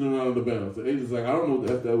gets in and out of the bounds. And Adrian's like, I don't know what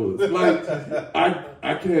the F that was. Like,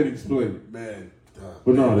 I can't explain it. Man.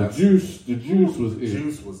 But no, the juice was it.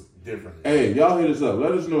 Juice was different. Hey, y'all hit us up.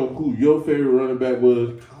 Let us know who your favorite running back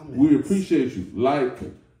was. We appreciate you. Like,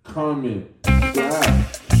 comment, subscribe,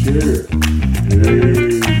 share.